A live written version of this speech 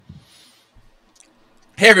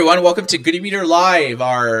Hey everyone, welcome to Good e-Reader Live,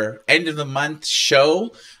 our end of the month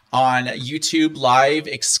show on YouTube Live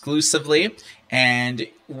exclusively. And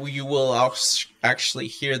you will actually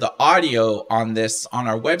hear the audio on this on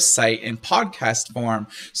our website in podcast form.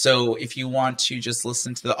 So if you want to just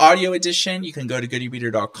listen to the audio edition, you can go to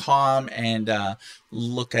goodereader.com and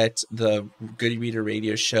look at the Good e-Reader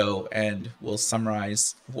radio show, and we'll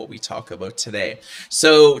summarize what we talk about today.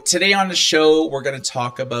 So today on the show, we're going to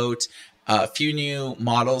talk about a few new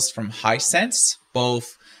models from Hisense,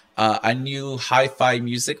 both a new hi-fi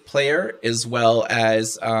music player as well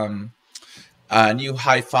as a new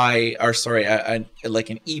hi-fi, or sorry,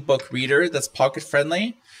 like an ebook reader that's pocket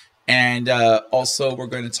friendly. And also we're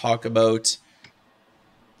going to talk about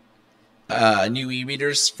new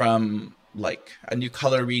e-readers from, like a new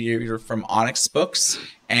color reader from Onyx Books.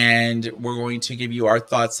 And we're going to give you our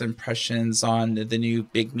thoughts and impressions on the new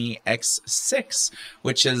Bigme X6,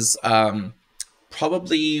 which is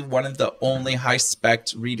probably one of the only high-spec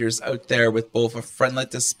readers out there with both a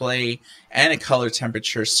frontlit display and a color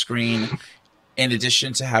temperature screen, in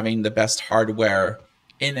addition to having the best hardware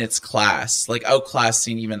in its class, like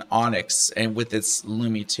outclassing even Onyx and with its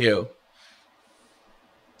Lumi 2.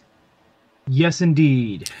 Yes,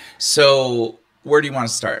 indeed. So where do you want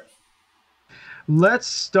to start? Let's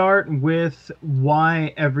start with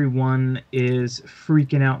why everyone is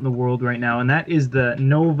freaking out in the world right now, and that is the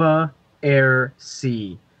Nova Air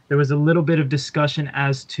C. There was a little bit of discussion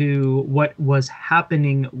as to what was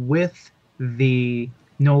happening with the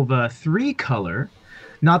Nova 3 color.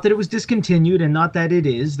 Not that it was discontinued, and not that it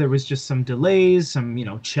is. There was just some delays, some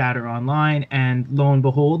chatter online, and lo and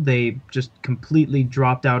behold, they just completely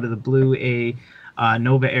dropped out of the blue a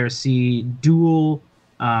Nova Air C dual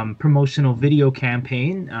promotional video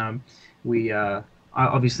campaign. We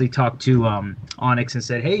obviously talked to Onyx and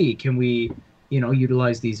said, hey, can we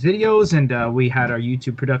utilize these videos? And we had our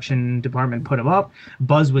YouTube production department put them up.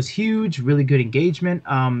 Buzz was huge, really good engagement.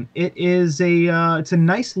 It's a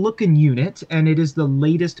nice looking unit, and it is the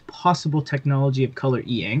latest possible technology of color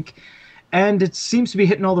e-ink. And it seems to be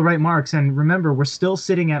hitting all the right marks. And remember, we're still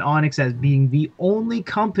sitting at Onyx as being the only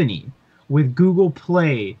company with Google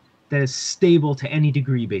Play that is stable to any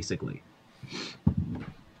degree, basically.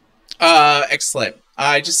 Excellent.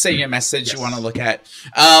 I just sent you a message you want to look at.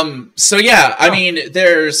 So yeah, I mean,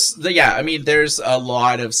 there's a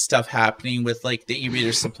lot of stuff happening with like the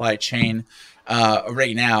e-reader supply chain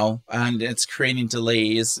right now, and it's creating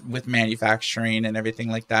delays with manufacturing and everything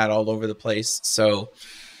like that all over the place. So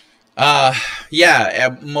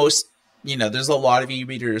most there's a lot of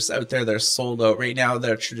e-readers out there that are sold out right now.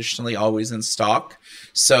 They're traditionally always in stock.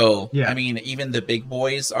 So yeah. I mean, even the big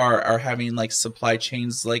boys are having like supply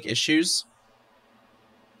chains like issues.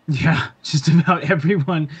 Yeah, just about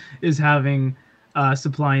everyone is having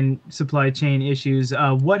supply chain issues.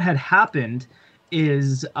 What had happened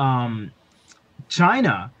is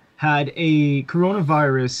China had a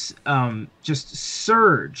coronavirus just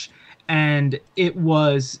surge, and it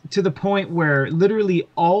was to the point where literally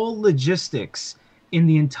all logistics in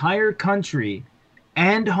the entire country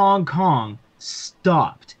and Hong Kong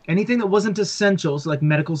stopped. Anything that wasn't essentials, like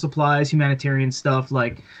medical supplies, humanitarian stuff,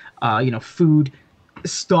 like food,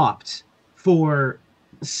 stopped for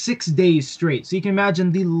 6 days straight. So you can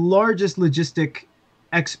imagine the largest logistic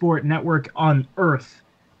export network on Earth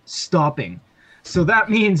stopping. So that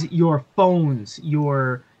means your phones,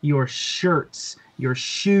 your shirts, your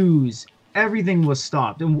shoes, everything was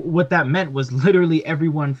stopped. And what that meant was literally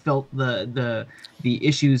everyone felt the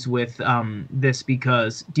issues with this,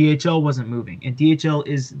 because DHL wasn't moving, and DHL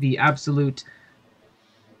is the absolute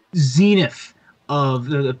zenith of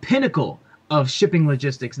the pinnacle of shipping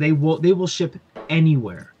logistics. They will ship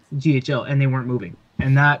anywhere, DHL, and they weren't moving.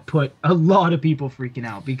 And that put a lot of people freaking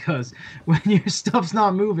out, because when your stuff's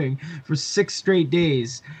not moving for 6 straight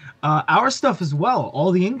days, our stuff as well,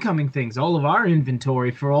 all the incoming things, all of our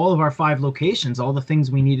inventory for all of our 5 locations, all the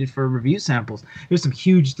things we needed for review samples, there's some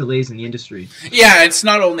huge delays in the industry. Yeah, it's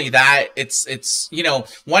not only that, it's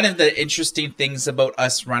one of the interesting things about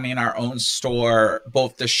us running our own store,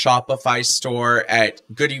 both the Shopify store at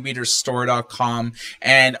goodereaderstore.com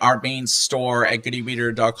and our main store at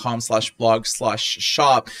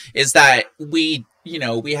goodereader.com/blog/shop, is that we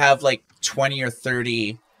have like 20 or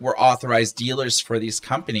 30 we're authorized dealers for these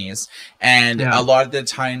companies, and a lot of the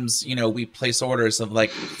times we place orders of like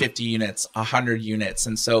 50 units, 100 units,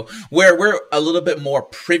 and so we're a little bit more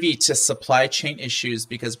privy to supply chain issues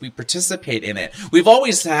because we participate in it. We've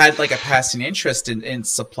always had like a passing interest in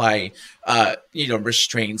supply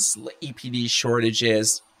restraints, EPD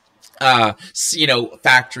shortages,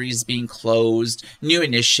 factories being closed, new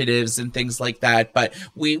initiatives and things like that. But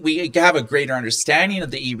we have a greater understanding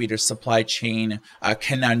of the e-reader supply chain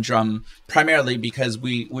conundrum, primarily because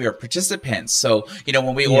we are participants. So,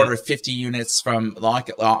 when we order 50 units from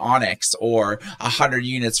Onyx or 100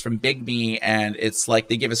 units from Bigme, and it's like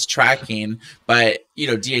they give us tracking, but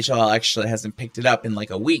DHL actually hasn't picked it up in like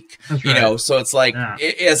a week. That's right. So it's like,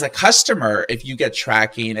 as a customer, if you get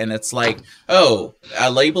tracking and it's like, oh, a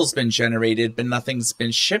label's been generated but nothing's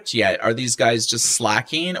been shipped yet, are these guys just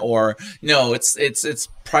slacking? Or no, it's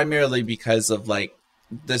primarily because of like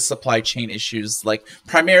the supply chain issues, like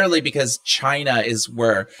primarily because China is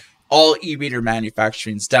where all e-reader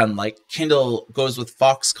manufacturing is done. Like Kindle goes with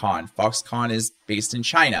Foxconn. Foxconn is based in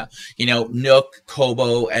China. Nook,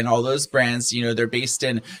 Kobo, and all those brands, they're based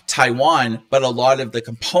in Taiwan, but a lot of the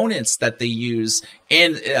components that they use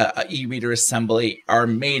in e-reader assembly are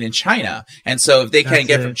made in China. And so if they can't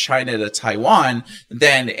get from China to Taiwan,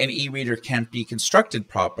 then an e-reader can't be constructed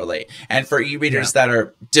properly. And for e-readers that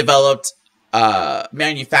are developed,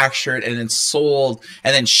 manufactured and then sold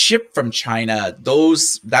and then shipped from China,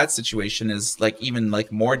 that situation is like even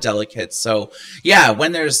like more delicate. So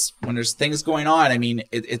when there's things going on, I mean,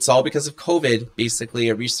 it's all because of COVID, basically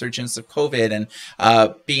a resurgence of COVID,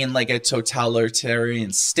 and being like a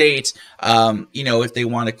totalitarian state. If they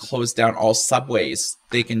want to close down all subways,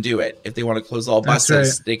 they can do it. If they want to close all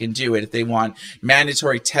buses, they can do it. If they want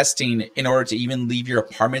mandatory testing in order to even leave your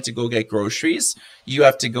apartment to go get groceries, you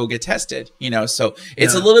have to go get tested, So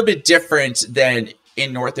it's a little bit different than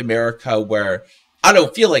in North America, where I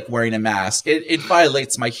don't feel like wearing a mask. It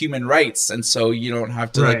violates my human rights. And so you don't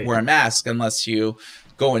have to like wear a mask unless you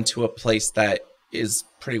go into a place that is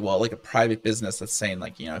pretty well like a private business that's saying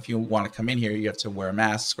like, if you want to come in here, you have to wear a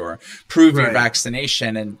mask or prove your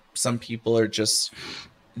vaccination. And some people are just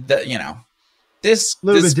this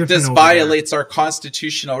violates our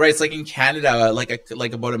constitutional rights. Like in Canada,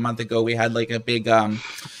 like about a month ago, we had like a big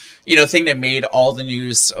thing that made all the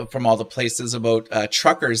news from all the places about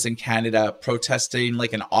truckers in Canada protesting,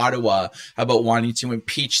 like in Ottawa, about wanting to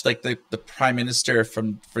impeach like the prime minister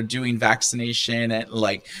for doing vaccination, and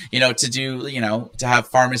like, to have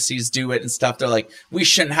pharmacies do it and stuff. They're like, we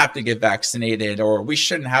shouldn't have to get vaccinated, or we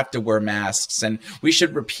shouldn't have to wear masks, and we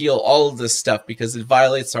should repeal all of this stuff because it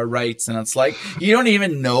violates our rights. And it's like, you don't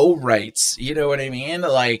even know rights. You know what I mean?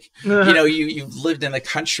 Like, you've lived in a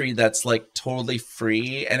country that's like totally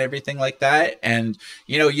free and everything like that, and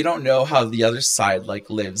you don't know how the other side like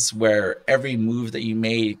lives, where every move that you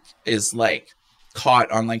make is like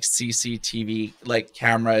caught on like CCTV like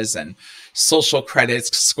cameras and social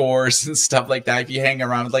credits scores and stuff like that. If you hang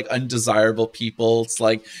around with like undesirable people, it's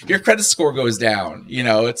like your credit score goes down.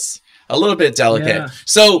 It's a little bit delicate.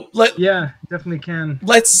 So definitely can.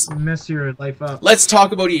 Let's mess your life up. Let's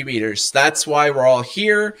talk about e-readers. That's why we're all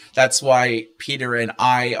here. That's why Peter and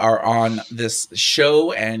I are on this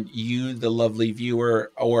show, and you, the lovely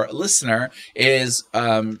viewer or listener, is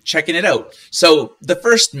checking it out. So the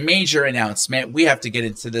first major announcement, we have to get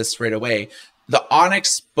into this right away. The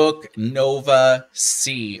Onyx Book Nova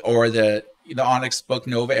C, or the Onyx Book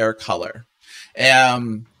Nova Air Color.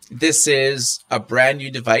 This is a brand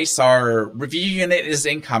new device. Our review unit is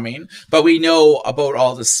incoming, but we know about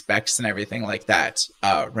all the specs and everything like that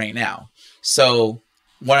right now. So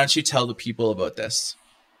why don't you tell the people about this?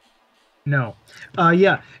 No.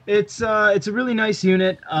 It's a really nice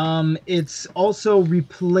unit. It's also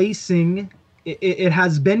replacing, it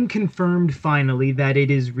has been confirmed finally that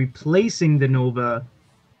it is replacing the Nova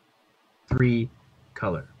 3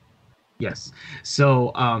 color. Yes.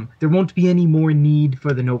 So there won't be any more need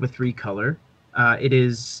for the Nova 3 color.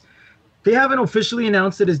 They haven't officially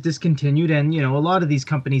announced it as discontinued, and a lot of these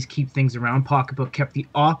companies keep things around. Pocketbook kept the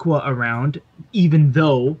Aqua around, even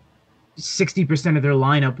though 60% of their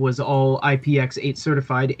lineup was all IPX8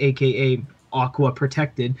 certified, aka Aqua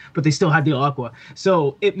protected, but they still had the Aqua.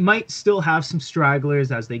 So it might still have some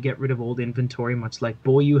stragglers as they get rid of old inventory, much like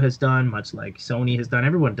Boyu has done, much like Sony has done.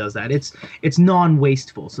 Everyone does that. It's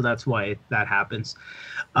non-wasteful, so that's why that happens.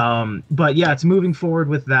 But yeah, it's moving forward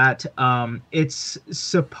with that. It's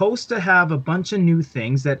supposed to have a bunch of new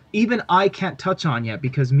things that even I can't touch on yet,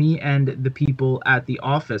 because me and the people at the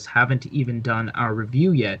office haven't even done our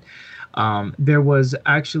review yet. There was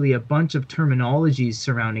actually a bunch of terminologies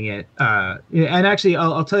surrounding it. And actually,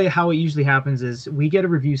 I'll tell you how it usually happens is we get a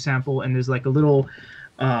review sample, and there's like a little,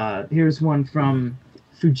 here's one from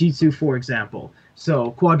Fujitsu, for example.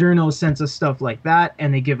 So Quaderno sends us stuff like that,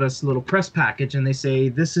 and they give us a little press package, and they say,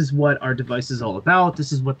 this is what our device is all about.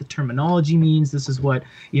 This is what the terminology means. This is what,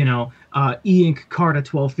 e-ink Carta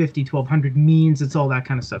 1250, 1200 means. It's all that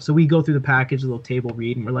kind of stuff. So we go through the package, a little table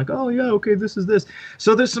read, and we're like, oh, yeah, okay, this is this.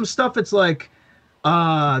 So there's some stuff. It's like,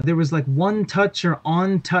 there was like One Touch or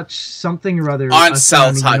On Touch something or other. On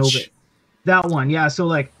Cell Touch. That one, yeah. So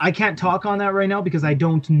like, I can't talk on that right now because I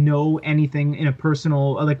don't know anything in a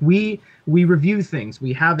personal. Like we review things.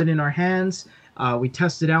 We have it in our hands. We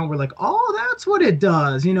test it out. We're like, oh, that's what it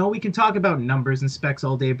does. We can talk about numbers and specs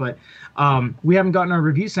all day, but we haven't gotten our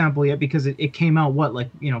review sample yet because it came out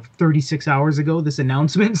 36 hours ago. This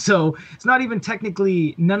announcement, so it's not even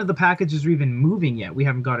technically. None of the packages are even moving yet. We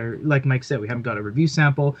haven't got like Mike said, we haven't got a review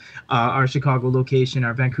sample. Our Chicago location,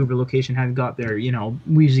 our Vancouver location haven't got their.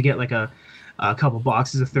 We usually get like a couple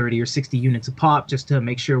boxes of 30 or 60 units a pop just to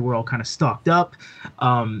make sure we're all kind of stocked up.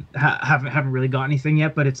 Haven't really got anything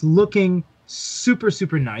yet, but it's looking super,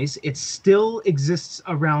 super nice. It still exists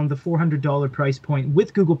around the $400 price point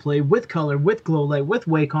with Google Play, with Color, with Glowlight, with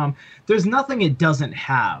Wacom. There's nothing it doesn't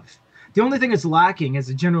have. The only thing it's lacking as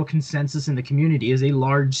a general consensus in the community is a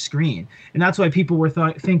large screen. And that's why people were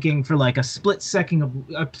thinking for like a split second of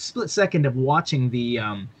watching the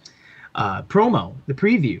promo, the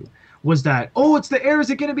preview, was that, oh, it's the Air, is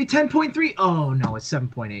it going to be 10.3? Oh, no, it's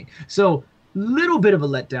 7.8. So little bit of a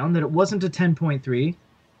letdown that it wasn't a 10.3,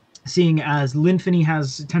 seeing as Linfini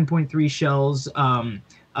has 10.3 shells.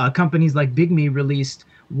 Companies like Bigme released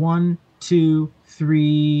 4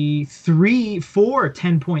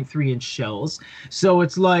 10.3 inch shells. So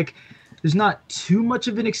it's like there's not too much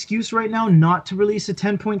of an excuse right now not to release a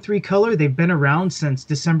 10.3 color. They've been around since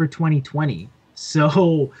December 2020.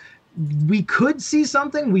 So we could see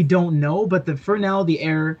something, we don't know, but for now the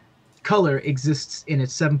Air color exists in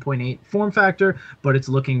its 7.8 form factor, but it's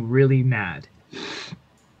looking really mad.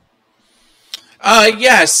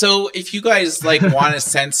 Yeah, so if you guys want a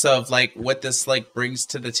sense of what this brings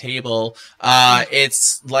to the table,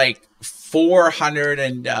 it's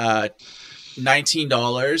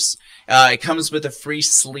 $419. It comes with a free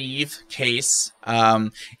sleeve case,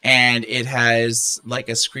 and it has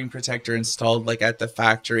a screen protector installed at the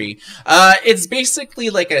factory. It's basically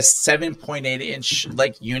a 7.8 inch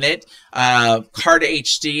unit, Carta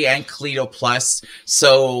HD and Kaleido Plus.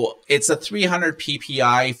 So it's a 300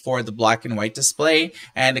 ppi for the black and white display,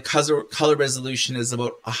 and the color resolution is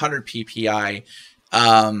about 100 ppi.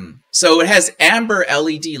 So it has amber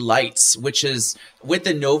LED lights, which is with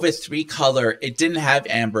the Nova 3 color, it didn't have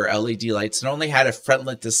amber LED lights. It only had a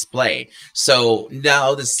frontlit display. So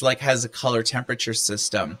now this has a color temperature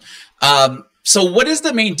system. So what is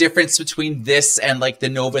the main difference between this and the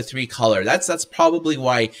Nova 3 color? That's probably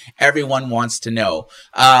why everyone wants to know.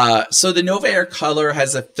 So the Nova Air color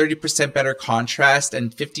has a 30% better contrast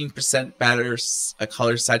and 15% better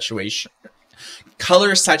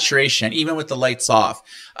color saturation, even with the lights off.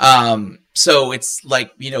 So it's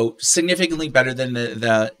significantly better than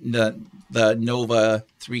the Nova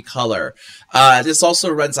 3 color. This also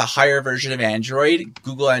runs a higher version of Android,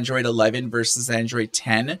 Google Android 11 versus Android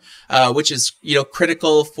 10, which is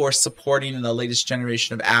critical for supporting the latest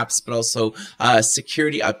generation of apps, but also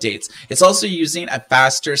security updates. It's also using a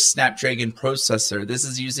faster Snapdragon processor. This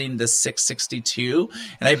is using the 662,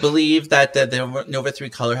 and I believe that the Nova 3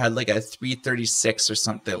 color had a 336 or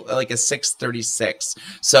something, a 636.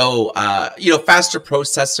 So faster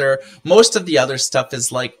processor. Most of the other stuff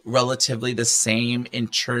is relatively the same in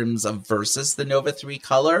terms of versus the Nova 3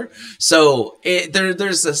 color. So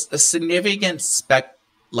there's a significant spec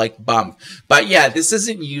bump. But yeah, this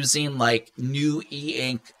isn't using new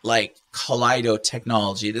e-ink Kaleido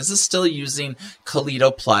technology. This is still using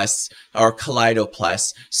Kaleido Plus or Kaleido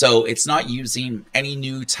Plus. So it's not using any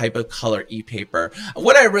new type of color e-paper.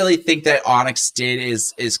 What I really think that Onyx did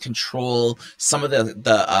is control some of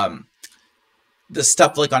the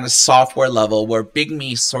stuff on a software level, where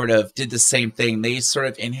Bigme sort of did the same thing. They sort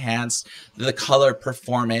of enhanced the color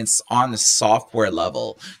performance on the software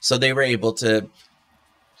level. So they were able to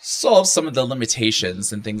solve some of the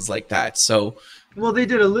limitations and things like that. So, well, they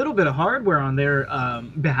did a little bit of hardware on their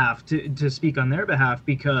behalf, to speak on their behalf,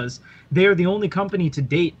 because they're the only company to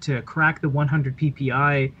date to crack the 100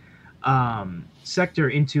 ppi sector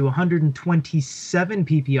into 127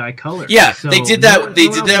 ppi color. Yeah, so they did that. They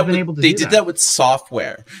did that with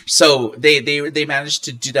software. So they managed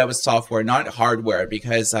to do that with software, not hardware,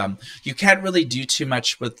 because you can't really do too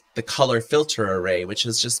much with the color filter array, which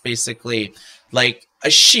is just basically a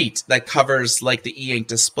sheet that covers the e-ink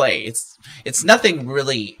display. It's nothing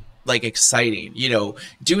really like exciting. You know,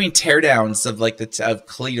 doing teardowns of like of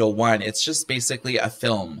Kaleido 1, it's just basically a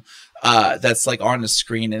film that's like on the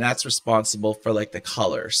screen, and that's responsible for like the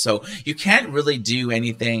color. So you can't really do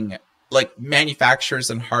anything like manufacturers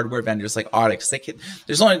and hardware vendors like Onyx.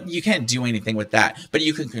 You can't do anything with that, but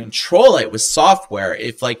you can control it with software.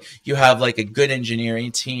 If like you have like a good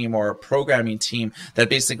engineering team or a programming team that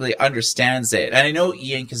basically understands it. And I know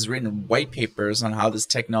E-Ink has written white papers on how this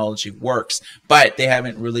technology works, but they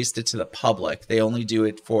haven't released it to the public. They only do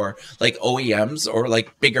it for like OEMs or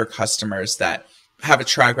like bigger customers that have a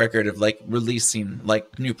track record of like releasing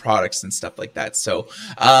like new products and stuff like that. So,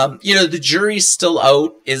 you know, the jury's still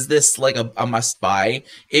out. Is this like a must buy?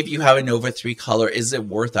 If you have a Nova 3 color, is it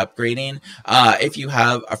worth upgrading? If you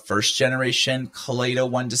have a first generation Kaleido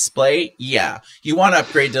 1 display, yeah, you want to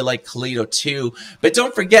upgrade to like Kaleido 2, but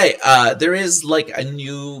don't forget, there is like a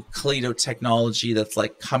new Kaleido technology that's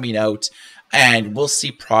like coming out. And we'll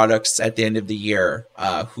see products at the end of the year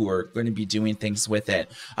who are going to be doing things with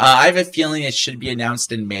it. I have a feeling it should be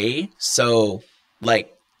announced in May. So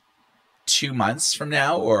like 2 months from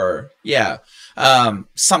now, or yeah,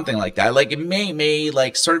 something like that. Like in May,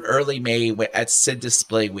 like sort of early May at SID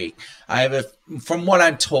Display Week. From what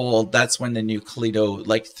I'm told, that's when the new Kaleido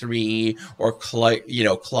like 3 or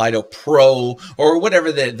Kaleido Pro or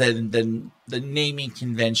whatever the naming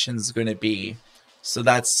convention is going to be. So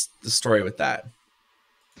that's the story with that.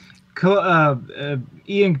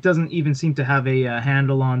 E-Ink doesn't even seem to have a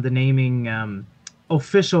handle on the naming,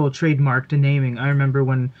 official trademark to naming. I remember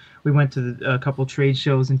when we went to a couple trade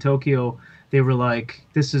shows in Tokyo, they were like,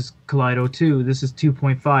 this is Kaleido 2, this is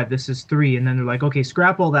 2.5, this is 3. And then they're like, okay,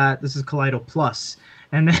 scrap all that, this is Kaleido Plus.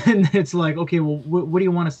 And then it's like, okay, well, what do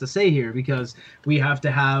you want us to say here? Because we have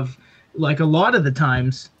to have, like a lot of the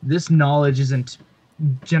times, this knowledge isn't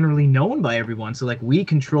generally known by everyone, so like we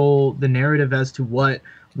control the narrative as to what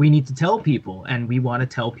we need to tell people, and we want to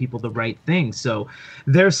tell people the right thing. So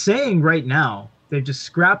they're saying right now they've just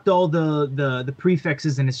scrapped all the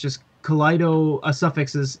prefixes, and it's just Kaleido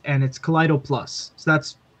suffixes, and it's Kaleido Plus. So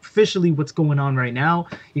that's officially what's going on right now.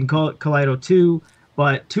 You can call it Kaleido 2,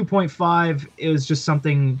 but 2.5 is just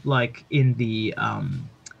something like in the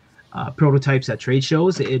prototypes at trade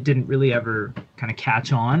shows. It didn't really ever kind of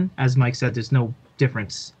catch on. As Mike said, there's no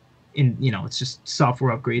difference in, you know, it's just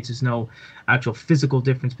software upgrades. There's no actual physical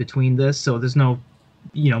difference between this, so there's no,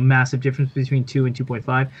 you know, massive difference between 2 and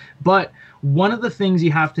 2.5. But one of the things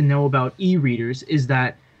you have to know about e-readers is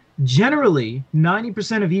that generally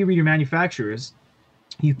 90% of e-reader manufacturers,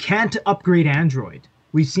 you can't upgrade Android.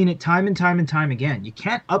 We've seen it time and time and time again. You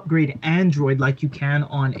can't upgrade Android like you can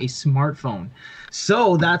on a smartphone.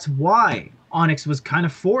 So that's why Onyx was kind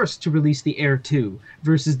of forced to release the Air 2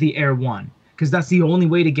 versus the Air 1. Because that's the only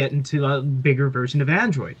way to get into a bigger version of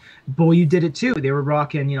Android. Boyu did it too. They were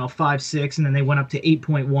rocking, you know, 5, 6, and then they went up to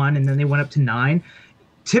 8.1, and then they went up to 9.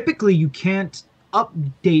 Typically, you can't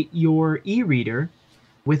update your e-reader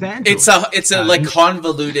with Android. It's a like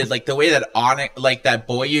convoluted, like the way that Onyx, like that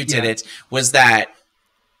Boyu did it was that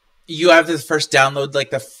you have to first download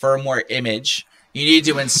like the firmware image. You need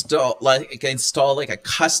to install like a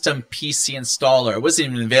custom PC installer. It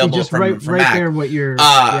wasn't even available from right Mac. There, what you're.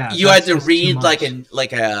 You had to read like a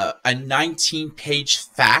 19-page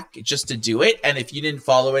FAQ just to do it, and if you didn't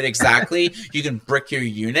follow it exactly, you can brick your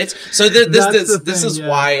unit. So this is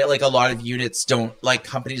why like a lot of units don't, like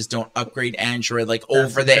companies don't upgrade Android like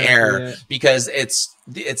over the air, because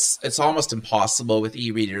it's almost impossible with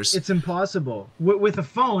e-readers. It's impossible with a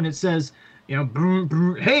phone. It says, you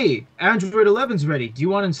know, hey, Android 11's ready. Do you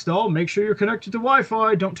want to install? Make sure you're connected to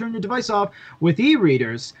Wi-Fi. Don't turn your device off. With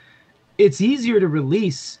e-readers, it's easier to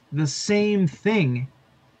release the same thing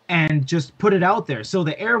and just put it out there. So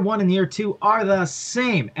the Air 1 and the Air 2 are the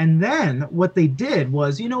same. And then what they did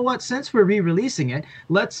was, you know what, since we're re-releasing it,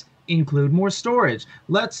 let's include more storage.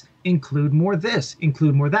 Let's include more this,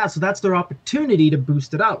 include more that. So that's their opportunity to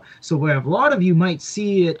boost it out. So where a lot of you might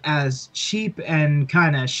see it as cheap and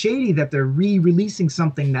kind of shady that they're re-releasing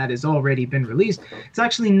something that has already been released, it's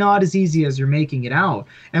actually not as easy as you're making it out.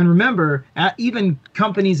 And remember, even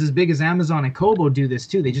companies as big as Amazon and Kobo do this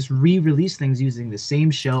too. They just re-release things using the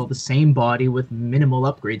same shell, the same body with minimal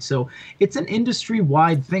upgrades. So it's an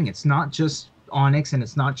industry-wide thing. It's not just Onyx, and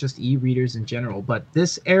it's not just e-readers in general, but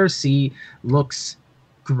this Air C looks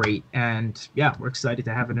great, and yeah, we're excited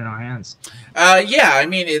to have it in our hands. Yeah, I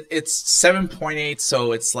mean it's 7.8,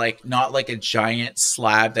 so it's like not like a giant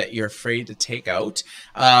slab that you're afraid to take out.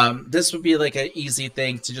 This would be like an easy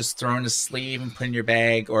thing to just throw in a sleeve and put in your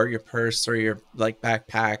bag or your purse or your like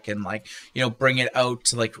backpack, and like, you know, bring it out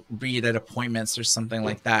to like read at appointments or something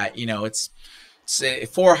like that. You know, it's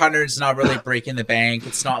 400 is not really breaking the bank.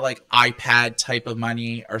 It's not like iPad type of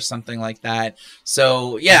money or something like that.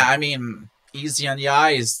 So yeah, I mean, easy on the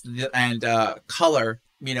eyes, and color,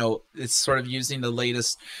 you know, it's sort of using the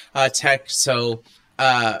latest tech. So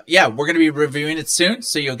yeah, we're going to be reviewing it soon,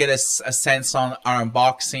 so you'll get a sense on our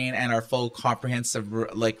unboxing and our full comprehensive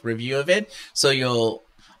review of it. So you'll,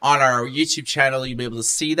 on our YouTube channel, you'll be able to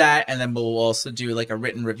see that, and then we'll also do like a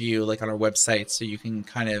written review like on our website, so you can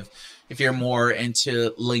kind of, if you're more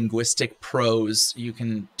into linguistic prose, you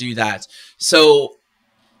can do that. So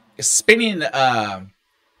spinning a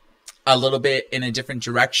little bit in a different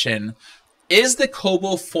direction, is the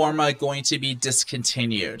Kobo Forma going to be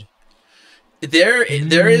discontinued? There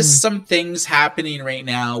is some things happening right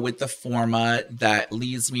now with the Forma that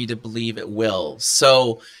leads me to believe it will.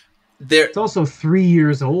 So it's also 3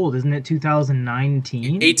 years old, isn't it?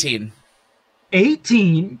 2019? 18.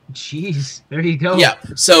 18? Jeez, there you go. Yeah.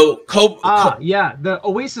 So yeah, the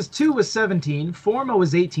Oasis 2 was 17, Forma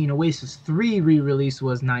was 18, Oasis 3 re-release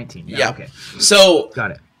was 19. Yeah. Okay. So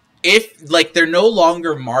got it. If like they're no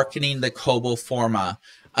longer marketing the Kobo Forma,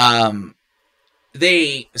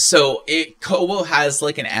 Kobo has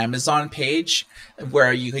like an Amazon page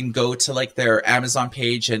where you can go to like their Amazon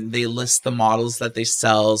page, and they list the models that they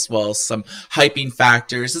sell, as well as some hyping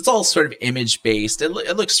factors. It's all sort of image based. It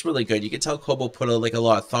looks really good. You can tell Kobo put a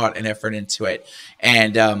lot of thought and effort into it.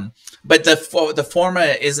 And but the Forma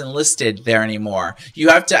isn't listed there anymore. You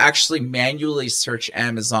have to actually manually search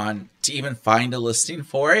Amazon to even find a listing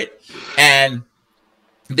for it, and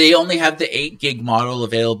they only have the 8 gig model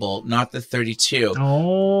available, not the 32.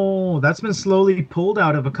 Oh, that's been slowly pulled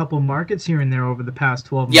out of a couple markets here and there over the past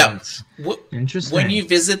 12 months. Interesting. When you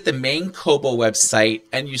visit the main Kobo website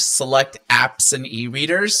and you select apps and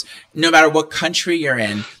e-readers, no matter what country you're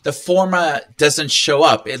in, the Forma doesn't show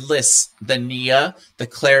up. It lists the Nia, the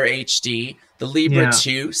Claire HD, the Libra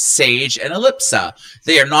 2, Sage, and Ellipsa.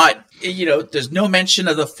 They are not, you know, there's no mention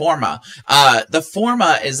of the Forma. The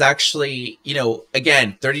Forma is actually, you know,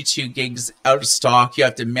 again, 32 gigs out of stock. You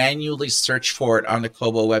have to manually search for it on the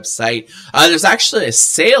Kobo website. There's actually a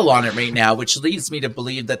sale on it right now, which leads me to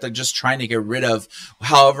believe that they're just trying to get rid of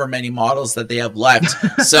however many models that they have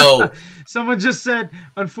left. So someone just said,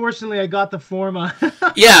 unfortunately, I got the Forma.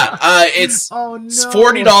 Yeah, it's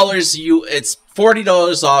 $40. It's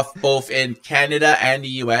 $40 off both in Canada and the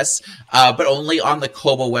US, but only on the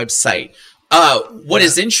Kobo website. What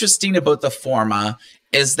is interesting about the Forma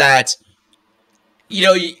is that,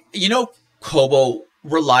 you know, Kobo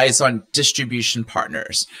relies on distribution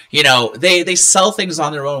partners. You know, they sell things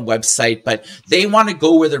on their own website, but they want to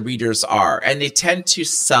go where the readers are, and they tend to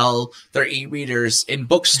sell their e-readers in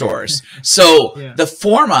bookstores. So the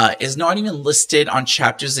Forma is not even listed on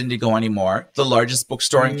Chapters Indigo anymore, the largest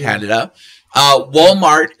bookstore in Canada.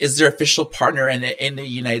 Walmart is their official partner in the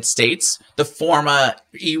United States. The Forma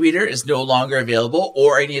e-reader is no longer available,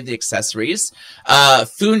 or any of the accessories.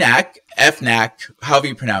 FNAC, however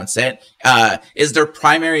you pronounce it, is their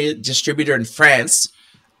primary distributor in France.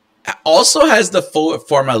 Also has the full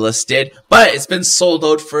Forma listed, but it's been sold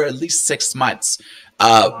out for at least 6 months.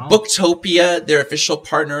 Booktopia, their official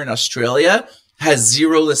partner in Australia, has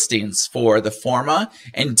 0 listings for the Forma,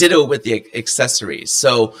 and ditto with the accessories.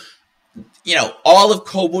 So, you know, all of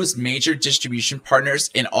Kobo's major distribution partners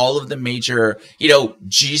in all of the major, you know,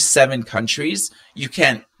 G7 countries, you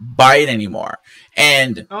can't buy it anymore.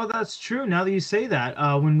 And oh, that's true. Now that you say that,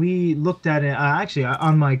 when we looked at it, actually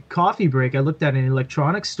on my coffee break, I looked at an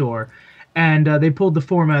electronics store, and they pulled the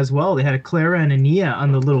Forma as well. They had a Clara and a Nia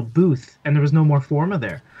on the little booth, and there was no more Forma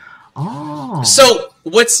there. Oh. So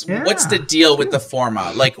what's the deal with the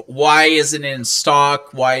Forma? Like, why isn't it in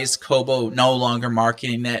stock? Why is Kobo no longer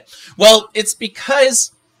marketing it? Well, it's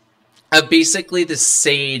because basically the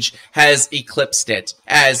Sage has eclipsed it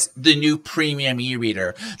as the new premium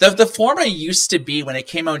e-reader. The Forma used to be, when it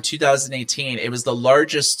came out in 2018, it was the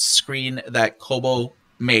largest screen that Kobo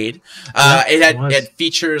made. It had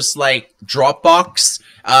features like Dropbox.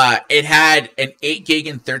 It had an 8 gig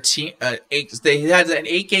and 13. They had an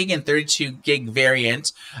 8 gig and 32 gig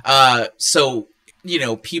variant. So, you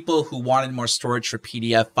know, people who wanted more storage for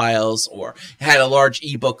PDF files, or had a large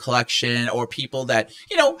ebook collection, or people that,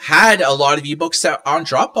 you know, had a lot of ebooks on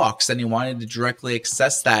Dropbox and they wanted to directly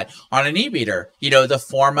access that on an e-reader. You know, the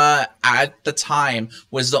Forma at the time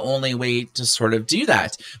was the only way to sort of do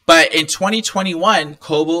that. But in 2021,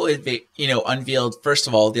 Kobo, you know, unveiled, first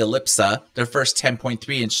of all, the Ellipsa, their first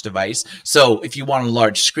 10.3-inch device. So if you want a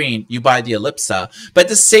large screen, you buy the Ellipsa. But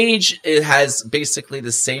the Sage, it has basically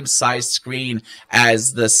the same size screen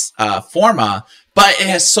as this Forma, but it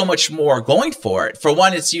has so much more going for it. For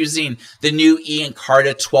one, it's using the new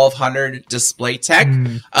E-Encarta 1200 display tech,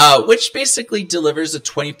 which basically delivers a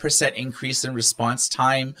 20% increase in response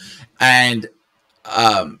time and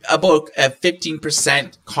about a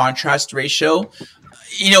 15% contrast ratio.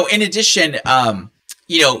 In addition,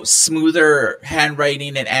 smoother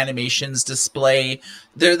handwriting and animations display.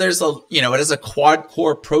 There's it has a quad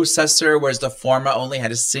core processor, whereas the Forma only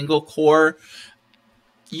had a single core.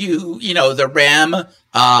 The RAM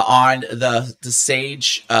on the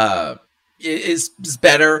Sage is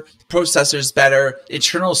better. The processor is better.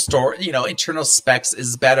 Internal specs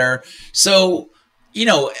is better. So,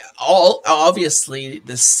 obviously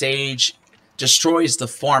the Sage destroys the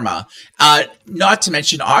Forma. Not to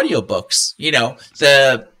mention audiobooks.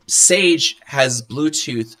 The Sage has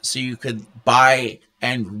Bluetooth, so you could buy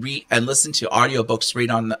and read and listen to audiobooks right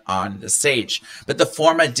on the Sage. But the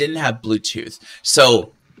Forma didn't have Bluetooth.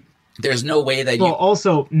 So there's no way that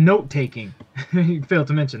also note-taking. You failed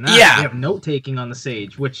to mention that. Yeah. They have note-taking on the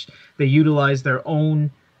Sage, which they utilize their own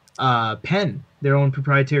pen, their own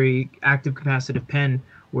proprietary active capacitive pen,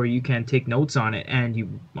 where you can take notes on it, and you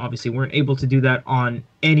obviously weren't able to do that on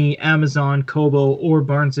any Amazon, Kobo, or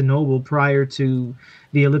Barnes & Noble prior to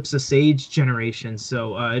the Ellipsa Sage generation.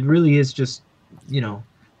 So it really is just,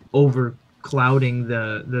 overclouding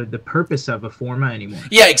the purpose of a Forma anymore.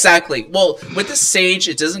 Yeah, exactly. Well, with the Sage,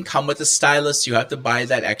 it doesn't come with a stylus. You have to buy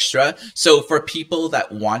that extra. So for people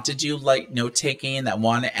that want to do like note-taking, that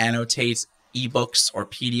want to annotate ebooks or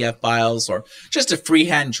PDF files or just a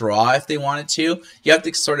freehand draw if they wanted to, you have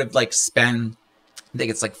to sort of like spend, I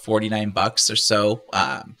think it's like $49 or so,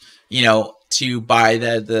 to buy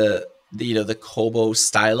the Kobo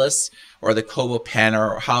stylus or the Kobo pen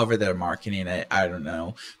or however they're marketing it. I don't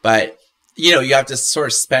know. But you have to sort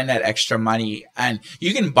of spend that extra money, and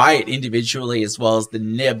you can buy it individually as well as the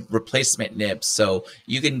nib, replacement nibs. So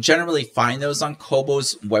you can generally find those on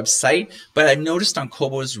Kobo's website, but I've noticed on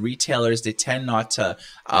Kobo's retailers, they tend not to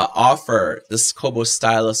offer this Kobo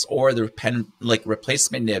stylus or the pen, like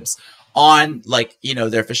replacement nibs on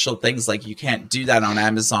their official things. Like you can't do that on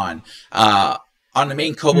Amazon. On the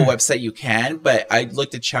main Kobo website, you can, but I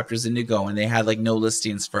looked at Chapters Indigo and they had like no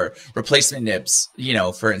listings for replacement nibs,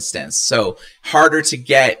 for instance. So harder to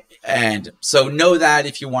get. And so know that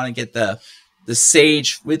if you want to get the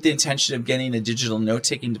Sage with the intention of getting a digital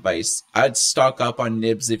note-taking device, I'd stock up on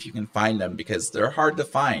nibs if you can find them because they're hard to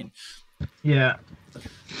find. Yeah.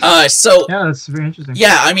 Yeah, that's very interesting.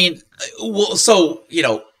 Yeah, I mean,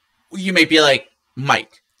 you may be like,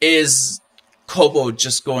 Mike, is Kobo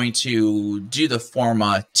just going to do the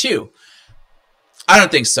Forma too? I don't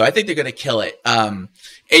think so. I think they're going to kill it.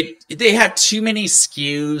 They have too many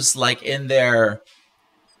SKUs like in their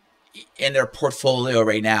portfolio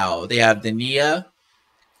right now. They have the Nia,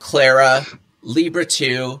 Clara, Libra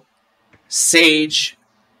 2, Sage,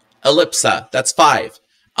 Ellipsa. That's 5.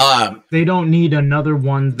 They don't need another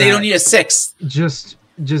one. They don't need a 6. Just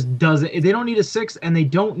does it. They don't need a 6, and they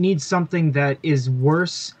don't need something that is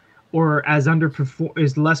worse or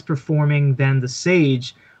is less performing than the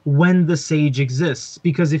Sage when the Sage exists.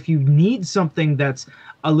 Because if you need something that's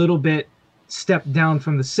a little bit stepped down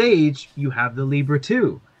from the Sage, you have the Libra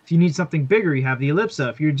 2. If you need something bigger, you have the Ellipsa.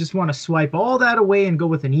 If you just want to swipe all that away and go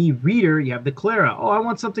with an e-reader, you have the Clara. Oh, I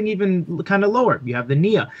want something even kind of lower. You have the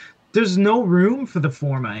Nia. There's no room for the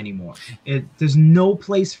Forma anymore. There's no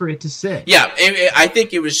place for it to sit. Yeah, I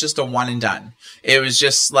think it was just a one and done. It was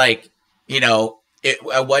just like,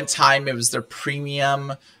 at one time, it was their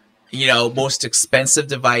premium, most expensive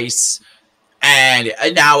device, and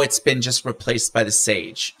now it's been just replaced by the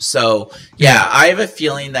Sage. So, yeah, I have a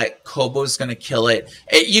feeling that Kobo's going to kill it.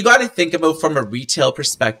 You got to think about from a retail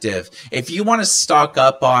perspective. If you want to stock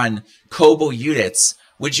up on Kobo units,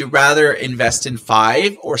 would you rather invest in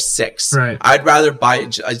 5 or 6? Right. I'd rather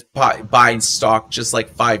buy and stock just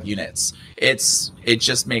like 5 units. It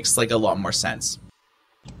just makes like a lot more sense.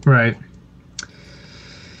 Right.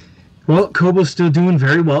 Well, Kobo's still doing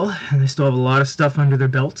very well, and they still have a lot of stuff under their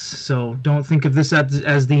belts, so don't think of this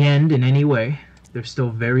as the end in any way. They're still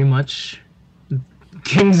very much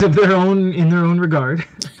kings of their own in their own regard.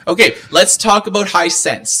 Okay, let's talk about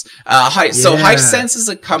Hisense. So Hisense is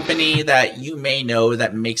a company that you may know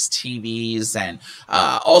that makes TVs and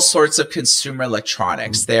all sorts of consumer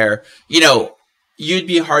electronics. They're, you'd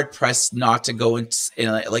be hard pressed not to go in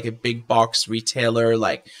like a big box retailer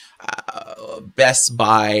like Best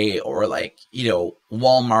Buy or like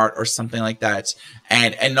Walmart or something like that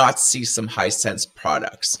and not see some Hisense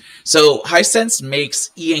products. So Hisense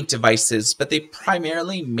makes e-ink devices, but they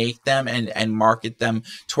primarily make them and market them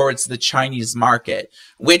towards the Chinese market,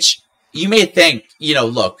 which you may think,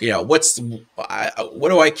 look, what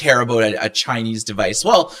do I care about a Chinese device?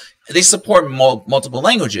 Well, they support multiple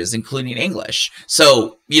languages, including English.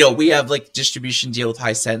 So, we have like distribution deal with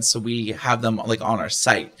Hisense, so we have them like on our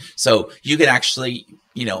site. So you can actually,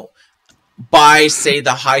 buy, say,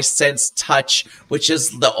 the Hisense Touch, which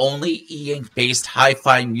is the only e-ink based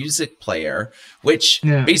hi-fi music player, which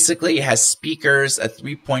basically has speakers, a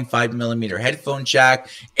 3.5 millimeter headphone jack.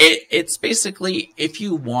 It's basically, if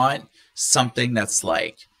you want something that's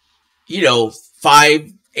like,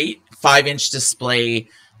 5-inch display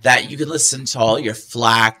that you can listen to all your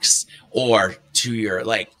FLACs or to your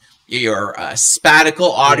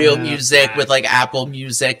spatial audio music with like Apple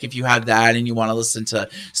Music, if you have that and you want to listen to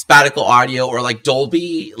spatial audio, or like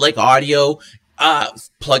Dolby audio,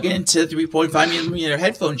 plug it into 3.5 millimeter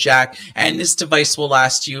headphone jack, and this device will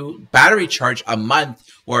last you battery charge a month.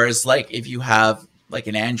 Whereas like if you have like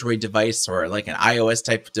an Android device or like an iOS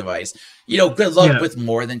type of device, good luck with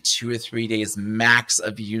more than 2 or 3 days max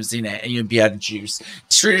of using it, and you'll be out of juice.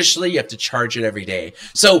 Traditionally, you have to charge it every day.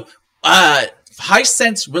 So,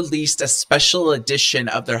 Hisense released a special edition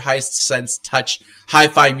of their Hisense Touch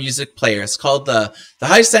hi-fi music player. It's called the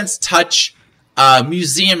Hisense Touch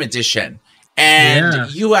Museum Edition.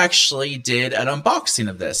 And you actually did an unboxing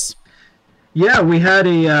of this. Yeah, we had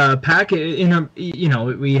a packet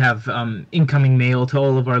we have incoming mail to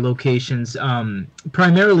all of our locations.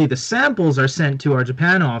 Primarily the samples are sent to our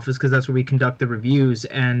Japan office because that's where we conduct the reviews,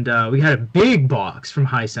 and we had a big box from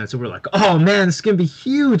Hisense, so we're like, oh man, this is gonna be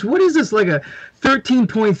huge. What is this, like a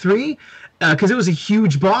 13.3? Because it was a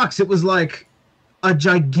huge box. It was like a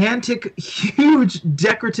gigantic, huge,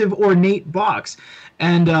 decorative, ornate box.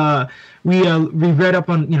 And we read up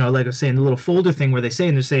on, like I was saying, the little folder thing where they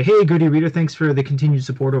say, hey, Goody Reader, thanks for the continued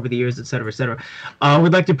support over the years, et cetera, et cetera.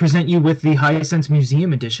 We'd like to present you with the Hisense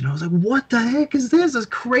Museum Edition. I was like, what the heck is this? It's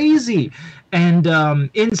crazy. And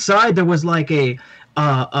inside there was like a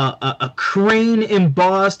crane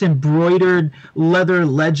embossed, embroidered leather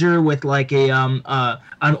ledger with like an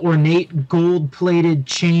ornate gold-plated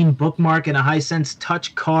chain bookmark and a Hisense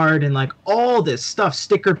Touch card and like all this stuff,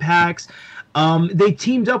 sticker packs. They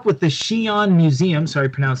teamed up with the Xi'an Museum, sorry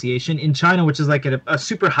pronunciation, in China, which is like a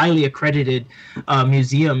super highly accredited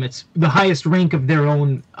museum. It's the highest rank of their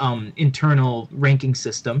own internal ranking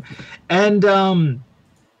system. And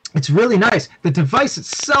it's really nice. The device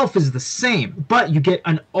itself is the same, but you get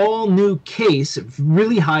an all-new case,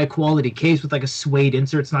 really high-quality case with like a suede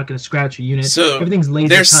insert. It's not going to scratch your unit. So everything's laser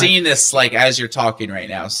they're cut. seeing this like as you're talking right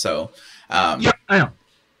now. So yeah, I know.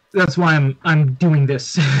 That's why I'm doing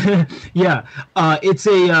this. Yeah,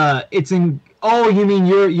 it's in. Oh, you mean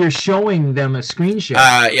you're showing them a screen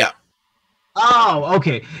share? Yeah. Oh,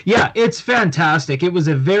 okay. Yeah, it's fantastic. It was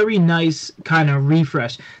a very nice kind of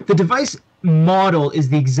refresh. The device model is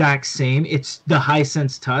the exact same. It's the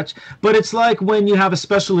Hisense Touch, but it's like when you have a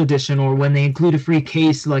special edition or when they include a free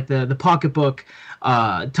case like the Pocketbook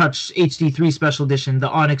Touch HD3 Special Edition, the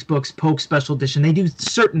Onyx Books Poke Special Edition. They do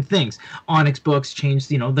certain things. Onyx Books changed,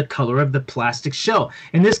 the color of the plastic shell.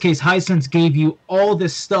 In this case, Hisense gave you all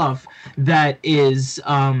this stuff that is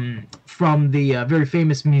from the very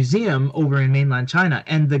famous museum over in mainland China.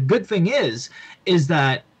 And the good thing is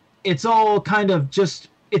that it's all kind of just,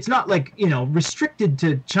 it's not like, restricted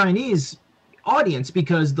to Chinese audience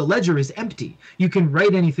because the ledger is empty. You can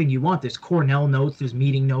write anything you want. There's Cornell notes, there's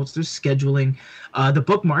meeting notes, there's scheduling. The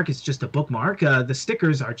bookmark is just a bookmark. The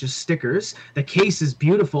stickers are just stickers. The case is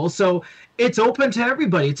beautiful. So it's open to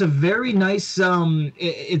everybody. It's a very nice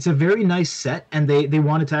it's a very nice set, and they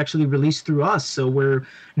wanted to actually release through us. So we're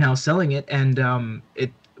now selling it, and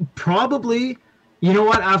it probably,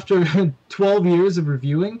 after 12 years of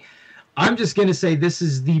reviewing, I'm just going to say this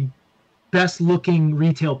is the best looking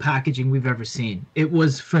retail packaging we've ever seen. It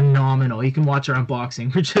was phenomenal. You can watch our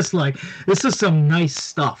unboxing. We're just like, this is some nice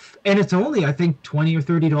stuff, and it's only, I think, $20 or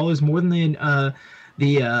 $30 more than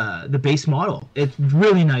the base model. It's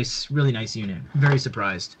really nice unit. Very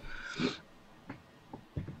surprised.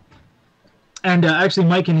 And actually,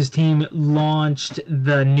 Mike and his team launched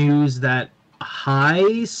the news that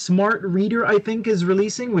Hi Smart Reader, I think, is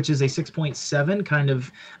releasing, which is a 6.7, kind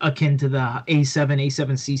of akin to the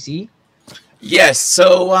A7CC. Yes,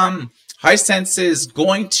 so Hisense is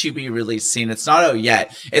going to be releasing, it's not out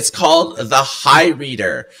yet, it's called the Hi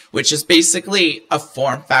Reader, which is basically a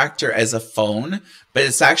form factor as a phone, but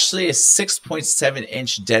it's actually a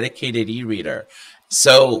 6.7-inch dedicated e-reader.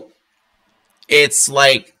 So it's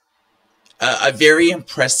like a very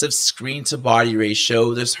impressive screen-to-body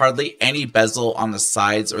ratio. There's hardly any bezel on the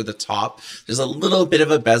sides or the top. There's a little bit of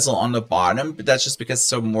a bezel on the bottom, but that's just because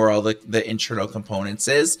so more all the internal components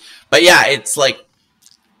is. But yeah, it's like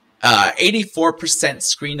 84%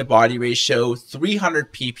 screen to body ratio,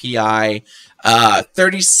 300 ppi,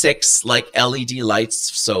 36 like LED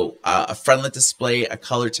lights, so a frontlit display, a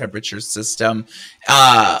color temperature system,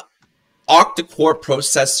 octa-core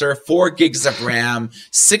processor, 4 gigs of RAM,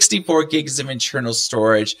 64 gigs of internal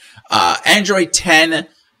storage, Android 10.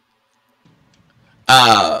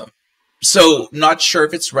 So not sure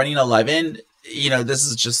if it's running 11. You know, this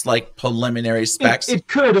is just like preliminary specs. It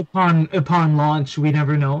could upon launch. We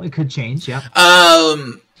never know. It could change. Yeah.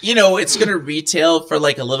 You know, it's going to retail for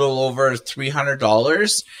like a little over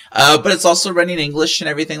 $300, but it's also running English and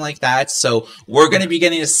everything like that. So we're going to be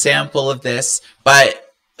getting a sample of this.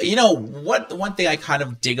 But you know what? The one thing I kind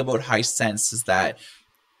of dig about Hisense is that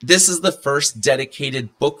this is the first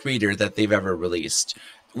dedicated book reader that they've ever released,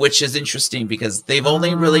 which is interesting because they've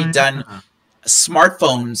only really done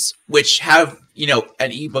smartphones which have, you know,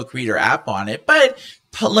 an ebook reader app on it, but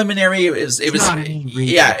preliminary it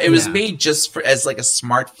was made just for as like a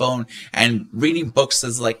smartphone, and reading books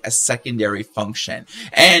as like a secondary function.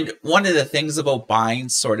 And one of the things about buying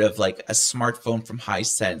sort of like a smartphone from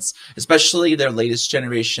Hisense, especially their latest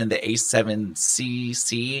generation, the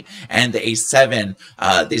A7CC and the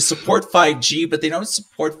A7, they support 5G, but they don't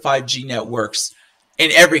support 5G networks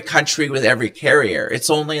in every country with every carrier. It's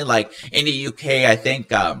only like in the UK, I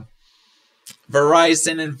think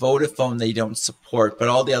Verizon and Vodafone they don't support, but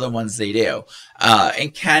all the other ones they do. In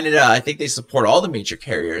Canada, I think they support all the major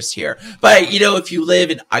carriers here. But, you know, if you live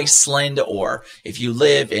in Iceland, or if you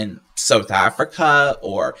live in South Africa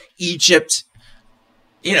or Egypt,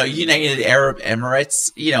 you know, United Arab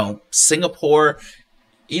Emirates, you know, Singapore,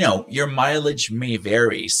 you know, your mileage may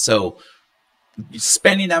vary. So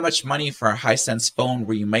spending that much money for a Hisense phone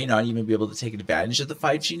where you may not even be able to take advantage of the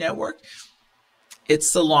 5G network,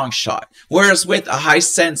 it's a long shot. Whereas with a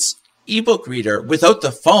Hisense ebook reader without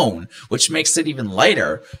the phone, which makes it even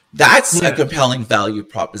lighter, that's a compelling value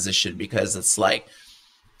proposition, because it's like,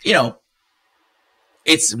 you know,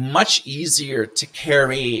 it's much easier to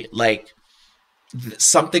carry like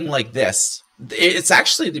something like this. It's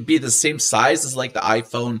actually to be the same size as like the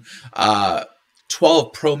iPhone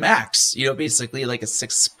 12 Pro Max, you know, basically like a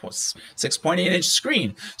 6.8 inch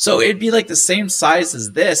screen. So it'd be like the same size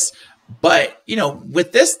as this. But, you know,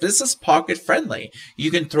 with this is pocket friendly.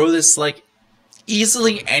 You can throw this like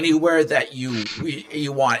easily anywhere that you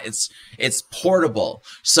want. It's portable.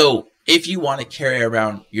 So if you want to carry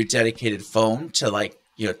around your dedicated phone to like,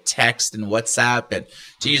 you know, text and WhatsApp, and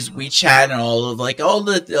to use WeChat and all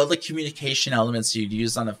the communication elements you'd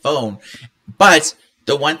use on a phone. But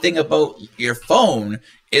the one thing about your phone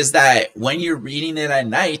is that when you're reading it at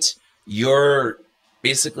night, you're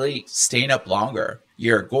basically staying up longer.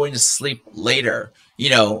 You're going to sleep later, you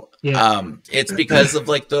know. It's because of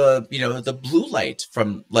like the, you know, the blue light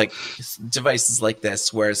from like devices like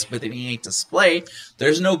this, whereas with an E8 display,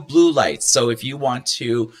 there's no blue light. So if you want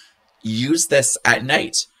to use this at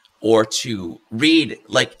night, or to read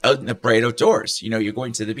like out in the bright outdoors, you know, you're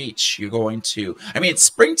going to the beach, you're going to, I mean, it's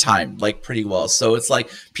springtime, like pretty well. So it's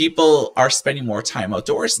like people are spending more time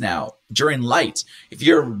outdoors now during light. If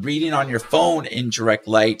you're reading on your phone in direct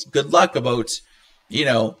light, good luck about, you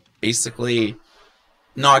know, basically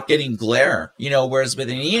not getting glare, you know, whereas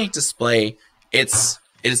with an E8 display, it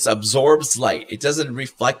absorbs light. It doesn't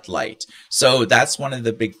reflect light. So that's one of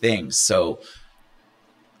the big things. So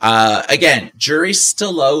again, jury's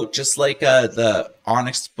still out, just like the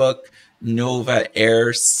Onyx Book Nova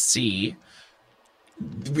Air C.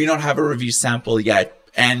 We don't have a review sample yet,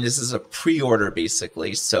 and this is a pre-order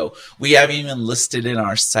basically. So we haven't even listed in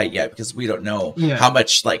our site yet, because we don't know how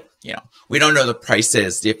much, like, you know, we don't know the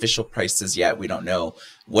prices, the official prices yet. We don't know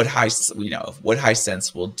what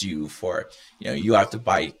Hisense will do for, you know, you have to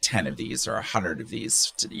buy 10 of these or 100 of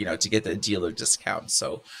these to, you know, to get the dealer discount.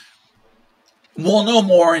 So we'll know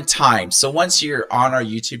more in time. So once you're on our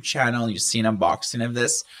YouTube channel and you've seen unboxing of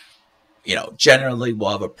this, you know, generally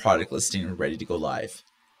we'll have a product listing ready to go live.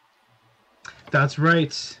 That's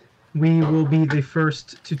right. We will be the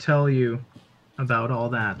first to tell you about all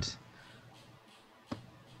that.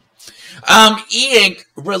 E-Ink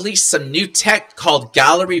released some new tech called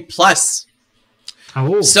Gallery Plus.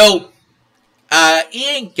 Oh. So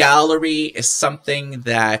E-Ink Gallery is something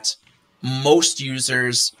that most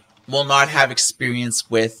users will not have experience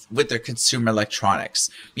with their consumer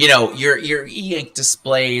electronics. You know, your E-Ink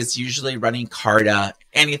display is usually running Carta,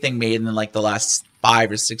 anything made in like the last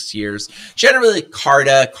 5 or 6 years. Generally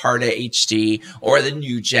Carta HD, or the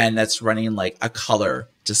new gen that's running like a color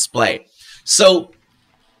display. So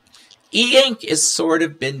E-Ink has sort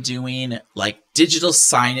of been doing like digital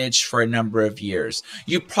signage for a number of years.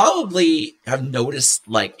 You probably have noticed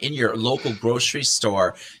like in your local grocery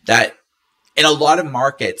store that in a lot of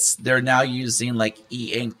markets, they're now using like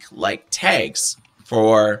e-ink like tags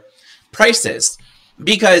for prices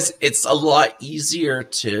because it's a lot easier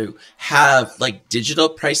to have like digital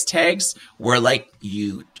price tags where like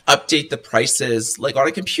you update the prices like on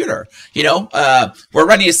a computer. We're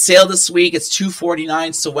running a sale this week. It's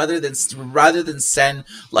 $2.49. So rather than send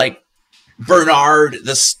like Bernard,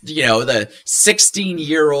 the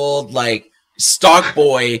 16-year-old like stock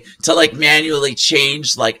boy to like manually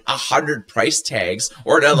change like 100 price tags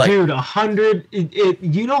or to like, dude, 100,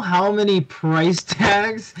 you know how many price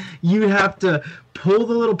tags you have to pull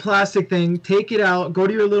the little plastic thing, take it out, go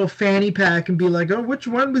to your little fanny pack and be like, oh, which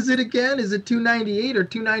one was it again? Is it 298 or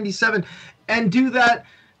 297? And do that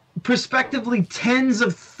prospectively tens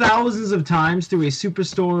of thousands of times through a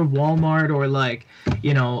superstore, Walmart, or like,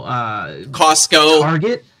 Costco,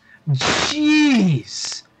 Target.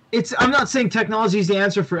 Jeez. I'm not saying technology is the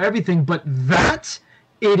answer for everything, but that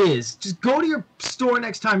it is. Just go to your store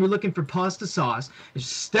next time you're looking for pasta sauce and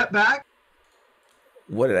just step back.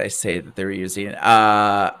 What did I say that they were using?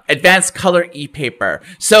 Advanced color e-paper.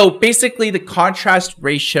 So basically the contrast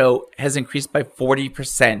ratio has increased by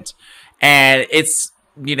 40%, and it's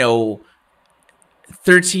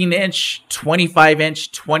 13-inch,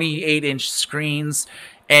 25-inch, 28-inch screens.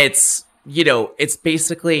 It's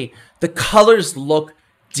basically the colors look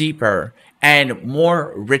deeper and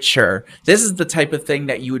more richer. This is the type of thing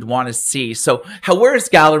that you would want to see. So where is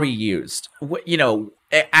gallery used? Where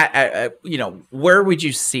would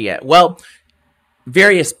you see it? Well,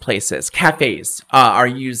 various places. Cafes are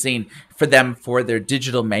using for their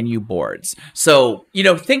digital menu boards. So,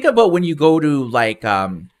 think about when you go to like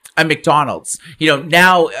a McDonald's.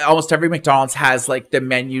 Now almost every McDonald's has like the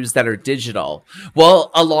menus that are digital. Well,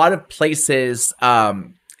 a lot of places,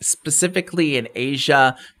 specifically in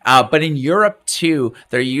Asia, but in Europe too,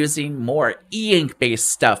 they're using more e-ink based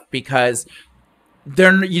stuff because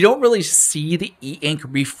you don't really see the e-ink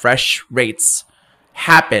refresh rates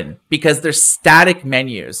happen because they're static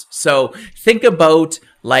menus. So think about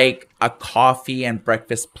like a coffee and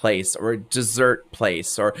breakfast place or a dessert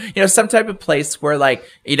place or, some type of place where like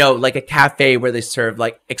a cafe where they serve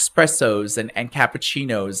like espressos and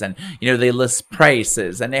cappuccinos and, they list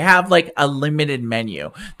prices and they have like a limited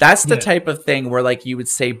menu. That's the type of thing where like you would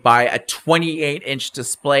say buy a 28-inch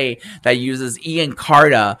display that uses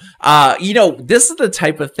e-Encarta. This is the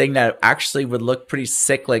type of thing that actually would look pretty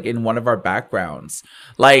sick like in one of our backgrounds.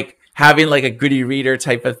 Like having like a Goody Reader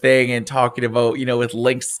type of thing and talking about, with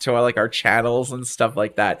links to our channels and stuff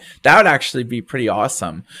like that. That would actually be pretty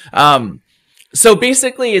awesome. So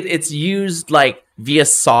basically it's used like via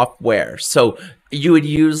software. So you would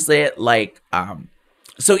use it like,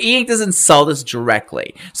 so e-ink doesn't sell this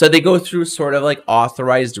directly. So they go through sort of like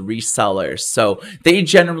authorized resellers. So they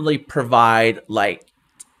generally provide like,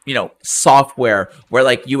 software where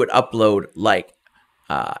like you would upload like,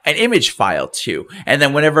 an image file too, and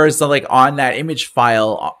then whenever it's like on that image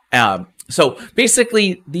file, so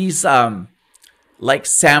basically these like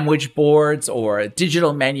sandwich boards or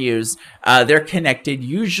digital menus, they're connected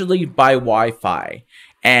usually by Wi-Fi,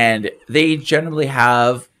 and they generally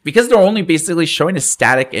have, because they're only basically showing a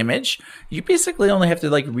static image, you basically only have to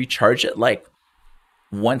like recharge it like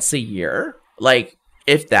once a year, like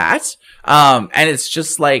if that, and it's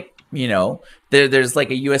just like, there's like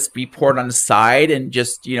a USB port on the side, and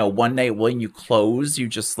just, one night when you close, you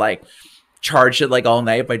just like charge it like all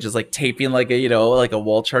night by just like taping like a, like a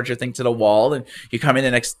wall charger thing to the wall, and you come in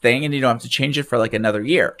the next thing and you don't have to change it for like another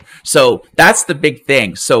year. So that's the big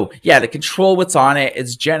thing. So yeah, to control what's on it,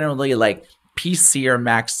 it's generally like PC or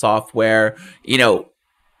Mac software, you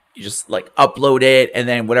just like upload it, and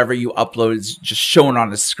then whatever you upload is just shown on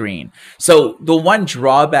the screen. So the one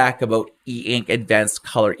drawback about e-ink advanced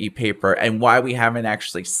color e-paper and why we haven't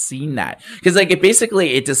actually seen that, because like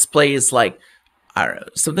it displays like, I don't know,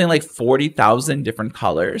 something like 40,000 different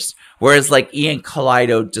colors, whereas like e-ink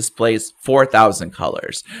Kaleido displays 4,000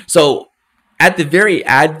 colors. So at the very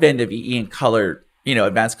advent of e-ink color,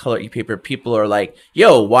 advanced color e-paper, people are like,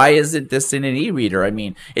 yo, why isn't this in an e-reader? I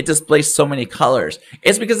mean, it displays so many colors.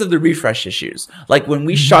 It's because of the refresh issues. Like when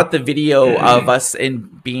we shot the video of us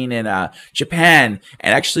being in Japan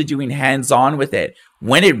and actually doing hands-on with it,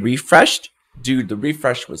 when it refreshed, dude, the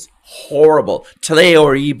refresh was horrible. Très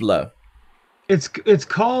horrible. It's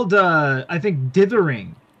called I think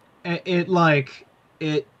dithering. It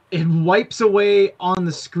wipes away on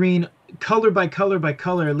the screen color by color by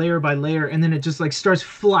color, layer by layer, and then it just like starts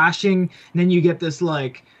flashing, and then you get this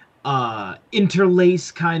like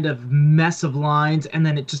interlace kind of mess of lines, and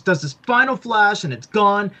then it just does this final flash and it's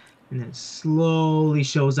gone, and then it slowly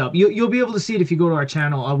shows up. You'll be able to see it if you go to our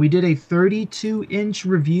channel. We did a 32-inch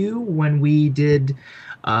review when we did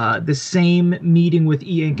the same meeting with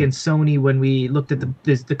E-Ink and Sony when we looked at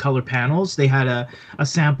the color panels. They had a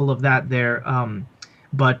sample of that there.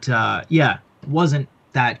 But yeah, wasn't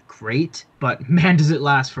that great, but man, does it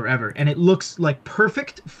last forever. And it looks like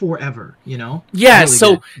perfect forever, you know? Yeah, really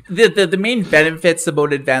so the main benefits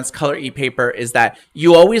about advanced color e-paper is that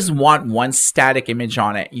you always want one static image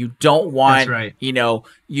on it. You don't want, That's right. you know,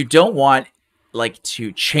 you don't want like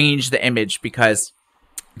to change the image because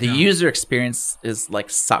the user experience is like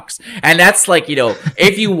sucks. And that's like, you know,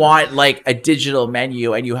 if you want like a digital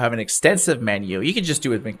menu and you have an extensive menu, you can just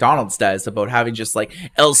do what McDonald's does about having just like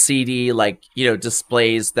LCD, like, you know,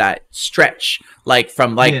 displays that stretch like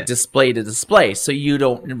from like display to display. So you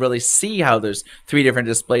don't really see how there's 3 different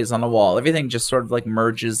displays on the wall. Everything just sort of like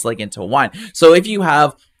merges like into one. So if you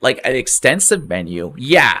have like an extensive menu,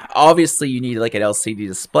 yeah, obviously you need like an LCD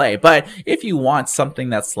display. But if you want something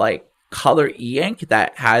that's like color e-ink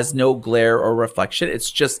that has no glare or reflection,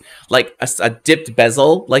 it's just like a dipped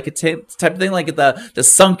bezel, like a type of thing, like the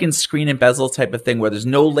sunken screen and bezel type of thing where there's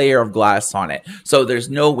no layer of glass on it, so there's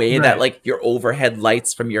no way that like your overhead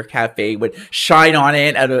lights from your cafe would shine on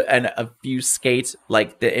it and obfuscate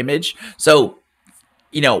like the image. So,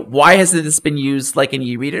 you know, why hasn't this been used like in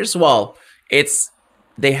e-readers? Well,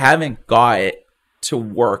 they haven't got it to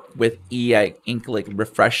work with e-ink like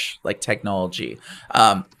refresh like technology.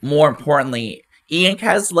 More importantly, e-ink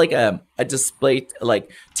has like a display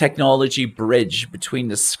like technology bridge between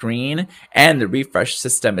the screen and the refresh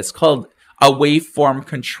system. It's called a waveform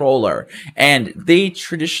controller, and they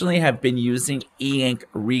traditionally have been using e-ink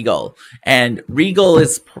Regal, and Regal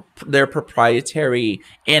is their proprietary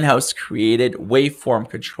in-house created waveform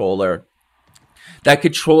controller that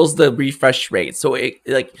controls the refresh rate. So it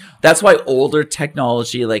like that's why older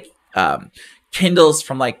technology like Kindles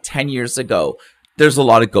from like 10 years ago, there's a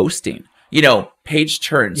lot of ghosting. You know, page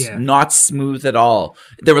turns not smooth at all.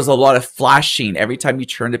 There was a lot of flashing every time you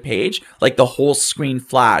turned a page, like the whole screen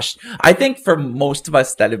flashed. I think for most of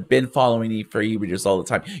us that have been following e-readers all the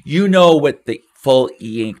time, you know what the full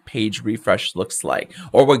e-ink page refresh looks like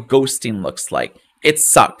or what ghosting looks like. It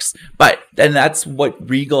sucks, but then that's what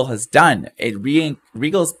Regal has done.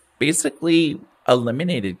 Regal's basically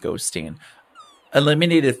eliminated ghosting,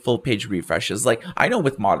 eliminated full page refreshes. Like I know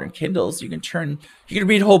with modern Kindles, you can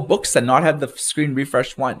read whole books and not have the screen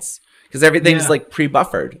refresh once because everything's like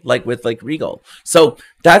pre-buffered, like with like Regal. So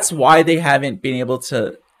that's why they haven't been able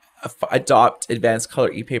to adopt advanced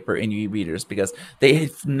color e-paper in e-readers, because they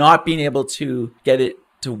have not been able to get it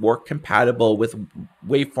to work compatible with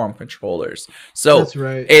waveform controllers. So that's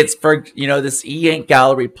right. It's for, you know, this e-ink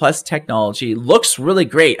Gallery Plus technology looks really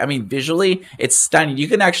great. I mean, visually it's stunning. You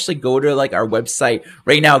can actually go to like our website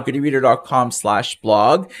right now,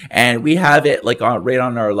 goodereader.com/blog, and we have it like right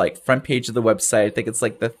on our like front page of the website. I think it's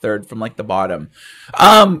like the third from like the bottom.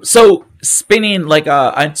 So spinning like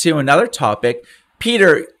onto another topic,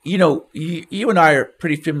 Peter, you know, you and I are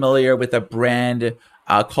pretty familiar with a brand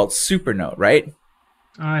called Supernote, right?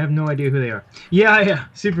 I have no idea who they are. Yeah,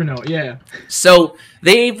 Supernote, yeah. So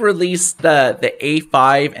they've released the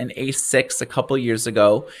A5 and A6 a couple years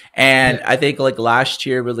ago, and I think like last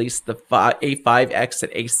year released the A5X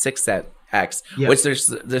and A6X, which there's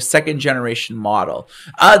the second generation model.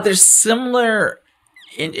 They're similar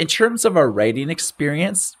in terms of our writing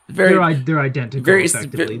experience. They're identical, very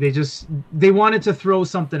effectively. They wanted to throw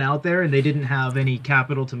something out there, and they didn't have any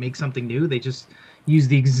capital to make something new. They just used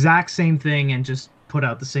the exact same thing and just put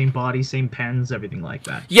out the same body, same pens, everything like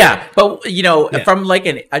that. Yeah, but you know, from like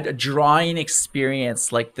a drawing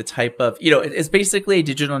experience, like the type of, you know, it's basically a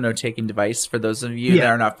digital note-taking device for those of you that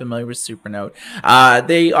are not familiar with Supernote.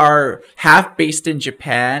 They are half based in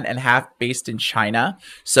Japan and half based in China,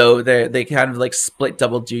 so they kind of like split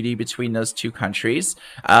double duty between those two countries.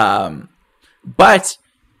 But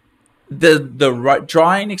the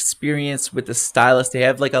drawing experience with the stylus, they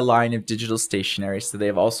have like a line of digital stationery, so they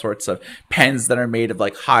have all sorts of pens that are made of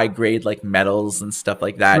like high grade like metals and stuff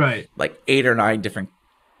like that, like 8 or 9 different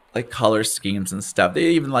like color schemes and stuff. They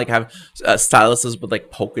even like have styluses with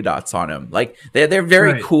like polka dots on them. Like they're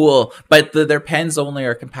very cool, but their pens only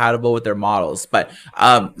are compatible with their models. But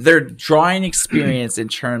their drawing experience in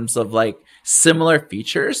terms of like similar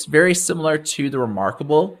features, very similar to the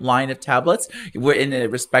Remarkable line of tablets, in the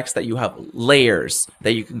respects that you have layers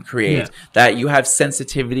that you can create, that you have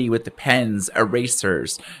sensitivity with the pens,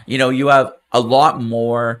 erasers. You know, you have a lot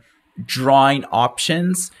more drawing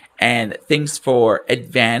options and things for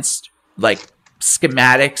advanced like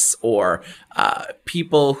schematics or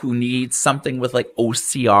people who need something with like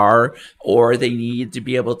OCR, or they need to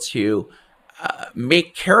be able to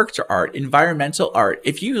make character art, environmental art.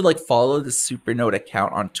 If you like follow the Supernote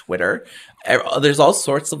account on Twitter, there's all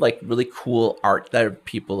sorts of like really cool art that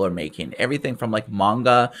people are making. Everything from like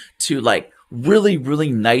manga to like really,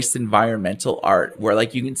 really nice environmental art where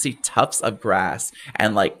like you can see tufts of grass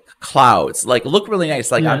and like clouds like look really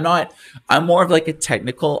nice. Like I'm more of like a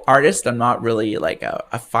technical artist. I'm not really like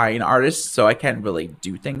a fine artist, so I can't really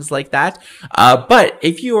do things like that. But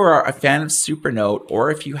if you are a fan of Supernote,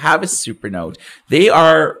 or if you have a Supernote, they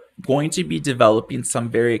are going to be developing some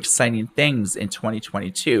very exciting things in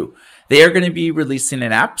 2022. They are going to be releasing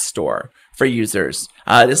an app store for users.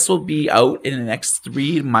 This will be out in the next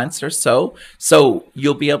 3 months or so. So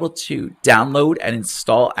you'll be able to download and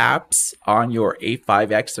install apps on your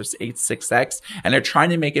A5X or A6X. And they're trying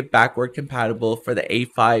to make it backward compatible for the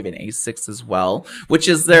A5 and A6 as well, which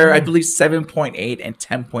is their, I believe, 7.8 and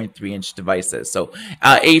 10.3 inch devices. So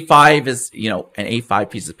A5 is, you know, an A5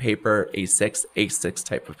 piece of paper, A6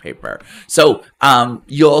 type of paper. So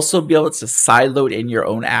you'll also be able to sideload in your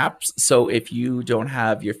own apps. So if you don't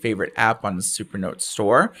have your favorite app on the Supernote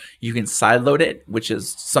store, you can sideload it, which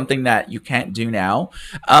is something that you can't do now.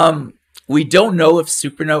 We don't know if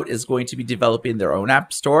Supernote is going to be developing their own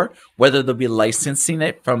app store, whether they'll be licensing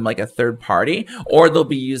it from like a third party, or they'll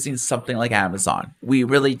be using something like Amazon. We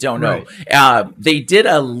really don't know. Right. They did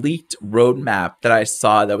a leaked roadmap that I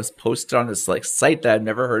saw that was posted on this like site that I've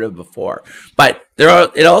never heard of before. But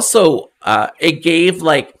it also it gave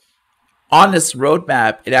like on this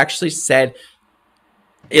roadmap, it actually said,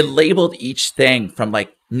 it labeled each thing from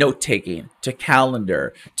like note taking to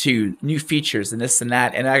calendar to new features and this and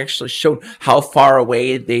that, and actually showed how far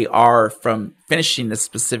away they are from finishing this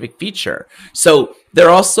specific feature. So they'll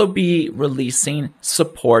also be releasing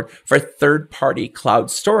support for third-party cloud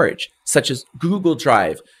storage, such as Google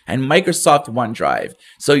Drive and Microsoft OneDrive.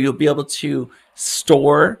 So you'll be able to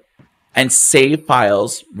store and save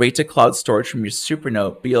files right to cloud storage from your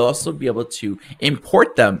Supernote, but you'll also be able to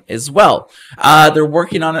import them as well. They're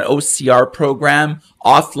working on an OCR program,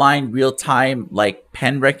 offline real-time like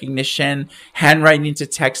pen recognition, handwriting to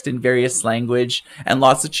text in various language, and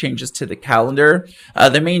lots of changes to the calendar.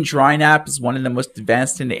 The main drawing app is one of the most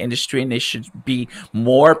advanced in the industry, and there should be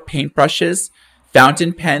more paintbrushes,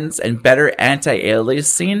 fountain pens, and better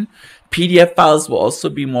anti-aliasing. PDF files will also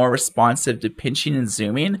be more responsive to pinching and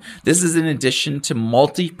zooming. This is in addition to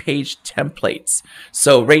multi-page templates.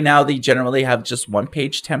 So right now they generally have just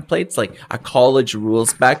one-page templates, like a college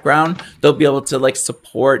rules background. They'll be able to like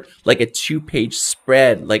support like a 2-page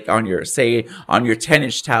spread, like on your, say, on your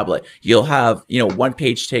 10-inch tablet. You'll have, you know, one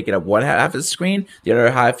page taking up one half of the screen, the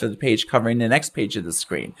other half of the page covering the next page of the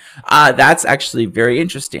screen. That's actually very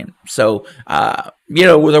interesting. So, you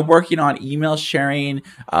know, they're working on email sharing,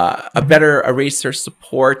 a better eraser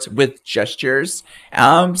support with gestures.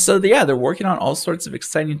 So yeah, they're working on all sorts of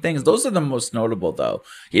exciting things. Those are the most notable, though.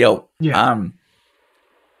 You know,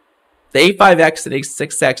 the A5X and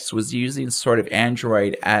A6X was using sort of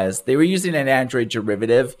Android as, they were using an Android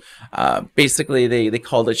derivative. Basically, they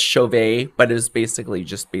called it Chauvet, but it was basically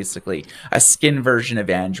a skin version of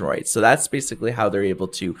Android. So that's basically how they're able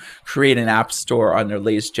to create an app store on their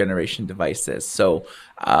latest generation devices. So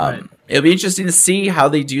it'll be interesting to see how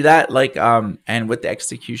they do that, like, and what the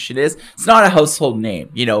execution is. It's not a household name.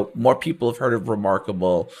 You know, more people have heard of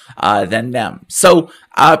Remarkable than them. So,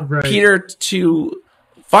 Peter, to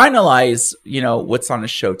finalize, you know, what's on the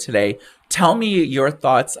show today, tell me your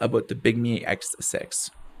thoughts about the Bigme X6.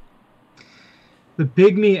 The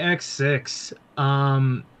Bigme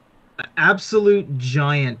X6, absolute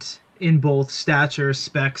giant in both stature,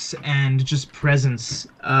 specs, and just presence.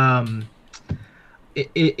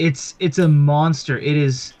 It's a monster. It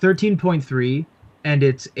is 13.3, and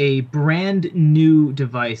it's a brand new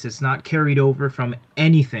device. It's not carried over from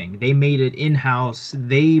anything. They made it in-house.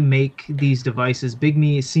 They make these devices.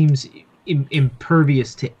 Bigme seems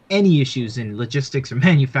impervious to any issues in logistics or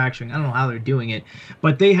manufacturing. I don't know how they're doing it,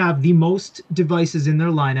 but they have the most devices in their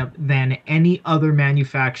lineup than any other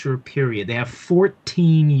manufacturer, period. They have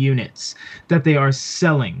 14 units that they are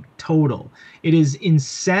selling total. It is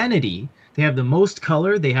insanity. They have the most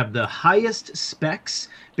color. They have the highest specs,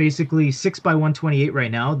 basically 6x128 right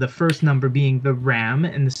now. The first number being the RAM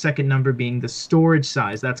and the second number being the storage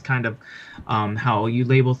size. That's kind of how you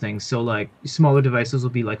label things. So like smaller devices will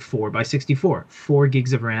be like 4x64, 4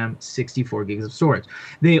 gigs of RAM, 64 gigs of storage.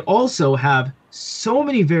 They also have so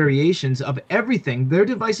many variations of everything. Their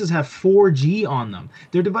devices have 4G on them.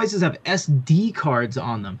 Their devices have SD cards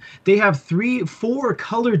on them. They have 4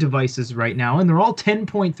 color devices right now, and they're all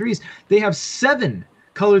 10.3s. They have 7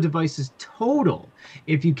 color devices total,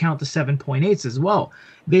 if you count the 7.8s as well.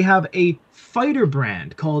 They have a fighter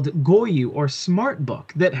brand called Goyu or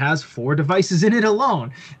Smartbook that has 4 devices in it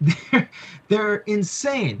alone. They're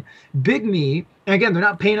insane. Bigme, again, they're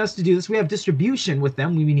not paying us to do this. We have distribution with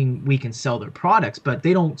them, meaning we can sell their products, but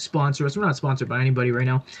they don't sponsor us. We're not sponsored by anybody right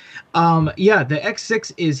now. Yeah, the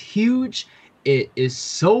X6 is huge. It is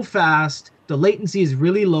so fast. The latency is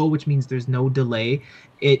really low, which means there's no delay.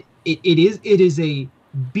 It is a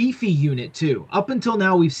beefy unit too. Up until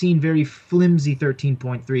now, we've seen very flimsy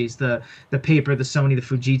 13.3s. The Paper, the Sony, the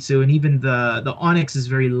Fujitsu, and even the Onyx is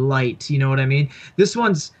very light. You know what I mean? This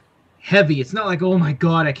one's heavy. It's not like, oh my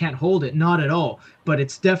god, I can't hold it. Not at all. But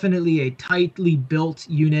it's definitely a tightly built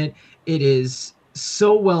unit. It is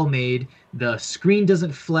so well made. The screen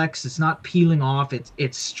doesn't flex. It's not peeling off.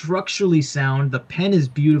 It's structurally sound. The pen is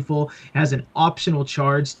beautiful. It has an optional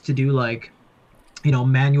charge to do like, you know,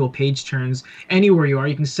 manual page turns anywhere you are.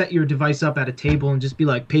 You can set your device up at a table and just be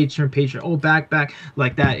like page turn, oh, back,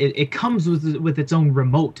 like that. It comes with its own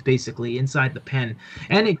remote basically inside the pen,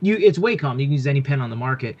 and it's Wacom. You can use any pen on the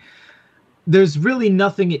market. There's really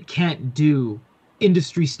nothing it can't do.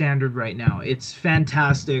 Industry standard right now. It's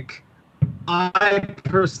fantastic. I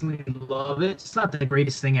personally love it. It's not the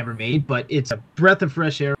greatest thing ever made, but it's a breath of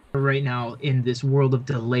fresh air right now in this world of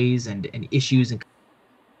delays and issues and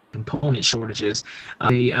component shortages.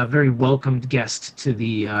 A very welcomed guest to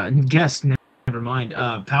the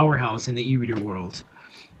powerhouse in the e-reader world.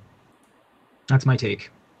 That's my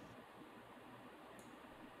take.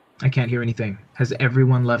 I can't hear anything. Has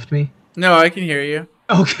everyone left me? No, I can hear you.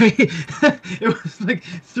 Okay. It was like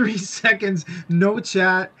 3 seconds, no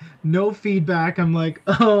chat, no feedback. I'm like,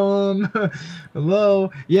 hello.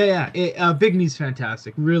 Yeah. Bigme's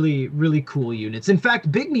fantastic. Really, really cool units. In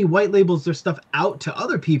fact, Bigme white labels their stuff out to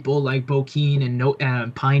other people like Bokeen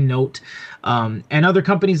and Pine Note, and other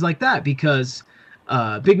companies like that because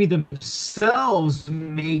Bigme themselves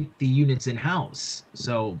make the units in-house.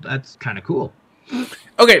 So that's kind of cool.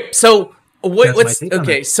 Okay, so so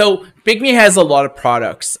Bigme has a lot of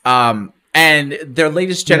products, and their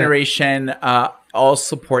latest generation all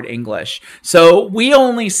support English. So we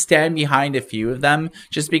only stand behind a few of them,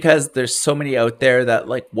 just because there's so many out there that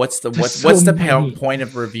like, what's the point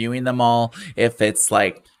of reviewing them all if it's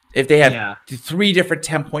like, if they have 3 different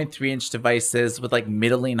 10.3-inch devices with like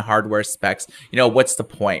middling hardware specs, you know, what's the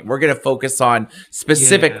point? We're going to focus on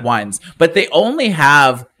specific ones, but they only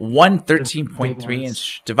have one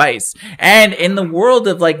 13.3-inch device. And in the world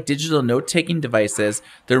of like digital note-taking devices,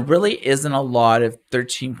 there really isn't a lot of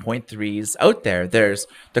 13.3s out there. There's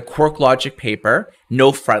the QuarkLogic Paper,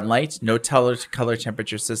 no front light, no color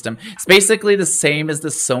temperature system. It's basically the same as the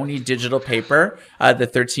Sony digital paper, the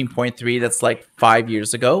 13.3 that's like 5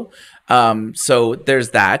 years ago. So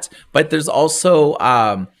there's that. But there's also,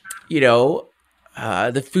 the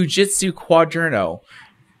Fujitsu Quaderno.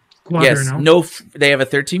 Yes, they have a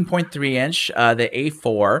 13.3-inch, the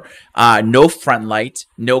A4, no front light,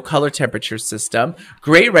 no color temperature system,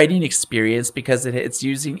 great writing experience because it's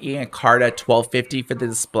using Encarta 1250 for the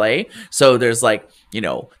display. So there's like,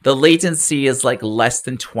 the latency is like less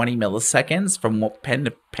than 20 milliseconds from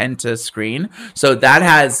pen to screen. So that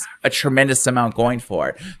has a tremendous amount going for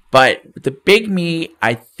it. But the Bigme,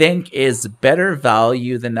 I think, is better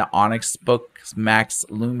value than the Onyx Book Max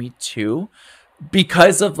Lumi 2.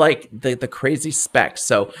 Because of like the crazy specs.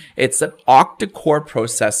 So it's an octa-core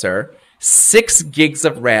processor, 6 gigs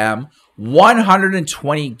of RAM,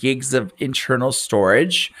 120 gigs of internal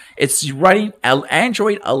storage. It's running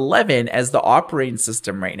Android 11 as the operating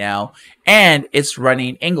system right now, and it's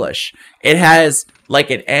running English. It has like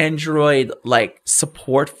an Android like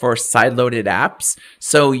support for side-loaded apps,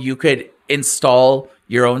 so you could install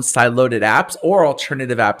your own side-loaded apps or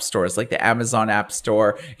alternative app stores like the Amazon App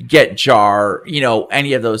Store, GetJar,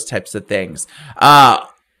 any of those types of things.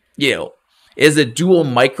 Is a dual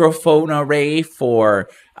microphone array for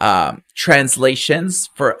translations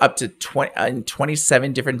for up to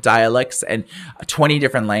 27 different dialects and 20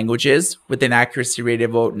 different languages with an accuracy rate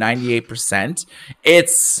of about 98%.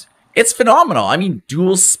 It's phenomenal. I mean,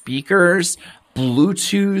 dual speakers,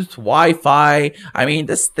 Bluetooth, Wi-Fi. I mean,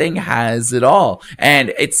 this thing has it all.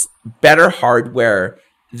 And it's better hardware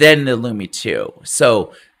than the Lumi 2.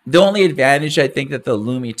 So the only advantage I think that the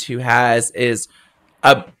Lumi 2 has is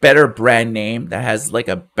a better brand name that has like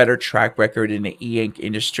a better track record in the e-ink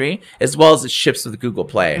industry, as well as it ships with Google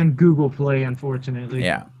Play. And Google Play, unfortunately.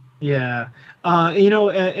 Yeah. Yeah.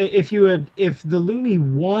 If the Lumi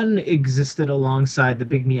 1 existed alongside the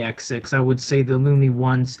Big Me X6, I would say the Lumi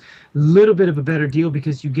 1's a little bit of a better deal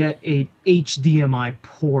because you get a HDMI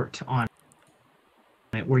port on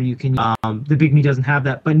it where you can the Big Me doesn't have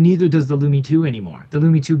that, but neither does the Lumi 2 anymore. The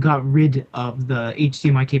Lumi 2 got rid of the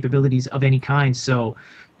HDMI capabilities of any kind, so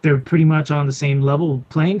they're pretty much on the same level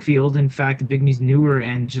playing field. In fact, the Big Me's newer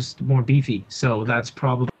and just more beefy, so that's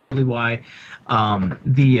probably why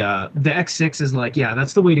the X6 is like, yeah,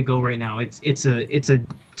 that's the way to go right now. It's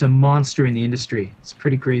a monster in the industry. It's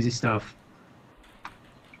pretty crazy stuff.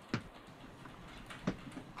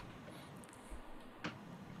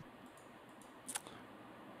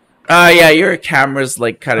 Yeah, your camera's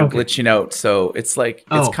like kind of Okay. glitching out, so it's like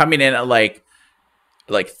it's Oh, coming in at like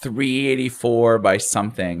 384 by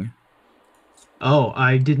something. oh,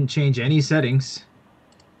 I didn't change any settings.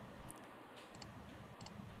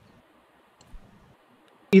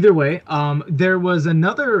 Either way, there was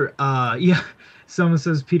another yeah, someone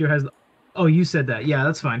says Peter has, oh, you said that. Yeah,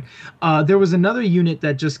 that's fine. There was another unit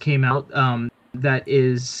that just came out that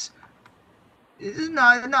is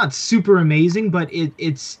not super amazing, but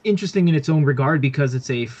it's interesting in its own regard because it's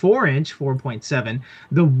a 4-inch 4.7,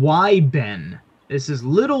 the Y-Ben. It's this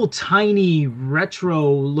little tiny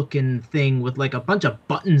retro looking thing with like a bunch of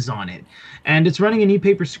buttons on it, and it's running an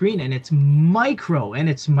e-paper screen, and it's micro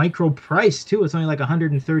price too. It's only like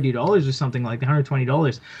 $130 or something, like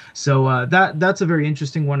 $120. So that's a very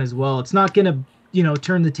interesting one as well. It's not gonna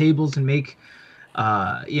turn the tables and make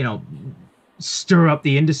uh you know stir up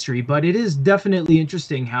the industry, but it is definitely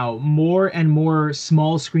interesting how more and more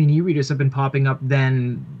small screen e-readers have been popping up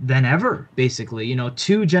than ever. Basically,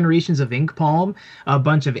 2 generations of Ink Palm, a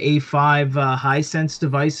bunch of A5 Hisense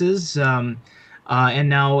devices, and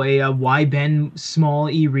now a Y-Ben small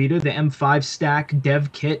e-reader, the M5 Stack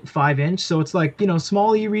Dev Kit 5-inch. So it's like,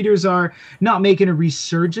 small e-readers are not making a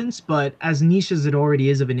resurgence, but as niche as it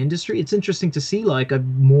already is of an industry, it's interesting to see like a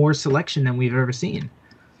more selection than we've ever seen.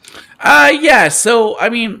 Yeah, so I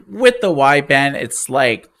mean with the wideband it's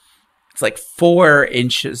like 4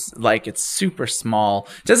 inches, like it's super small.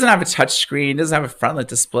 It doesn't have a touch screen, doesn't have a frontlit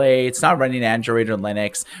display, it's not running Android or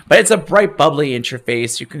Linux, but it's a bright, bubbly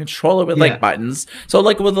interface. You can control it with like Yeah. buttons. So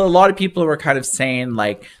like with a lot of people were kind of saying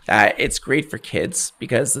like that it's great for kids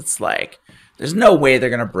because it's like there's no way they're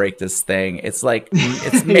gonna break this thing. It's like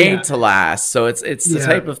it's made Yeah. to last. So it's the Yeah.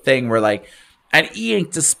 type of thing where like an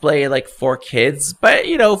e-ink display like for kids, but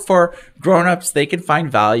for grown-ups they can find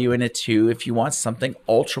value in it too if you want something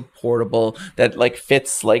ultra portable that like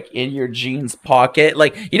fits like in your jeans pocket,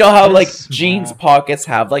 like how It is like jeans small. pockets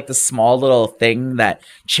have like the small little thing that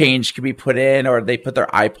change can be put in, or they put their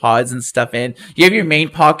iPods and stuff in. You have your main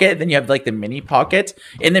pocket, then you have like the mini pocket.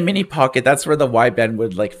 In the mini pocket, that's where the wideband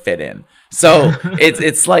would like fit in. So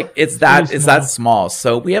it's like it's Very that small. small.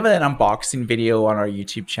 So we have an unboxing video on our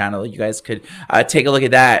YouTube channel. You guys could take a look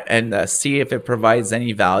at that and see if it provides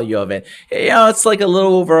any value of it. It's like a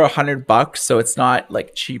little over $100, so it's not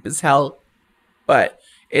like cheap as hell, but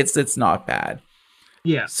it's not bad.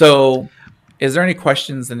 Yeah. So, is there any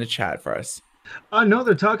questions in the chat for us? No,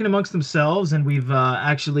 they're talking amongst themselves, and we've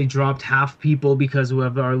actually dropped half people because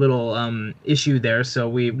of our little issue there. So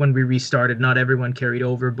when we restarted, not everyone carried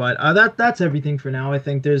over, but that's everything for now. I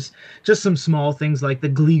think there's just some small things like the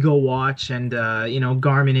Gligo watch and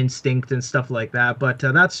Garmin Instinct and stuff like that, but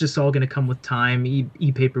that's just all going to come with time.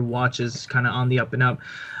 E-paper watch is kind of on the up and up.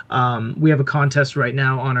 We have a contest right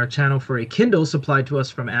now on our channel for a Kindle supplied to us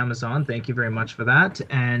from Amazon. Thank you very much for that.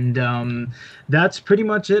 And that's pretty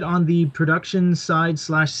much it on the production side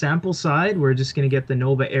slash sample side. We're just going to get the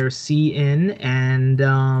Nova Air C in and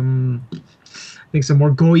I think some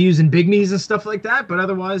more Goyus and Big Me's and stuff like that. But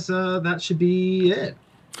otherwise, that should be it.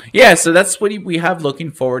 Yeah, so that's what we have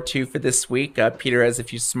looking forward to for this week. Peter has a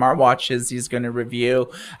few smartwatches he's going to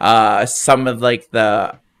review. Some of like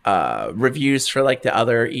the reviews for like the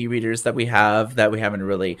other e-readers that we haven't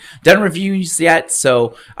really done reviews yet.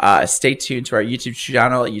 So stay tuned to our YouTube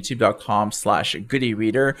channel at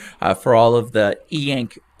youtube.com/goodereader for all of the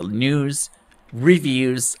e-ink news,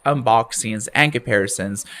 reviews, unboxings, and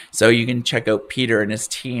comparisons. So you can check out Peter and his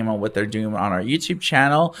team on what they're doing on our YouTube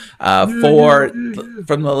channel from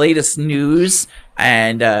the latest news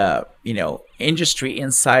and industry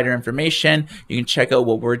insider information. You can check out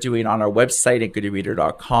what we're doing on our website at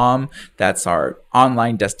goodereader.com. That's our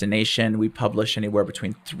online destination. We publish anywhere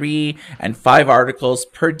between 3 and 5 articles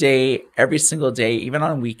per day, every single day, even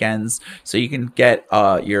on weekends. So you can get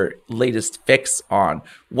your latest fix on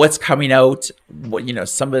what's coming out,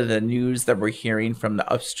 some of the news that we're hearing from the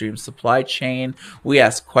upstream supply chain. We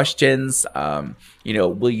ask questions.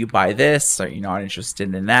 Will you buy this? Are you not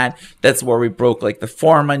interested in that? That's where we broke like the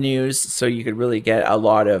Forma news. So you could really get a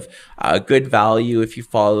lot of good value if you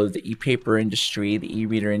follow the e-paper industry, the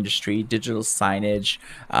e-reader industry, digital signage,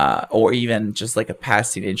 or even just like a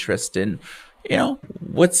passing interest in,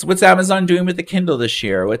 what's Amazon doing with the Kindle this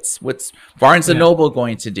year? What's Barnes and Noble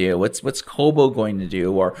going to do? What's Kobo going to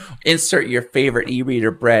do? Or insert your favorite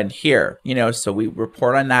e-reader brand here. So we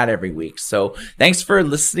report on that every week. So thanks for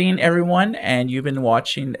listening, everyone. And you've been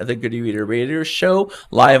watching the Good E-Reader Radio Show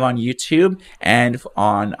live on YouTube and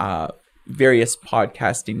on various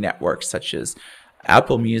podcasting networks such as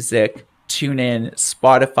Apple Music, TuneIn,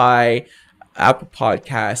 Spotify, Apple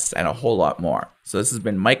Podcasts, and a whole lot more. So this has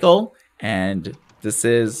been Michael. And this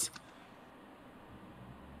is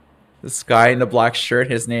this guy in the black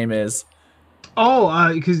shirt. His name is.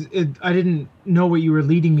 Oh, because I didn't know what you were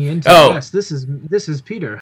leading me into. Oh. Yes, this is Peter.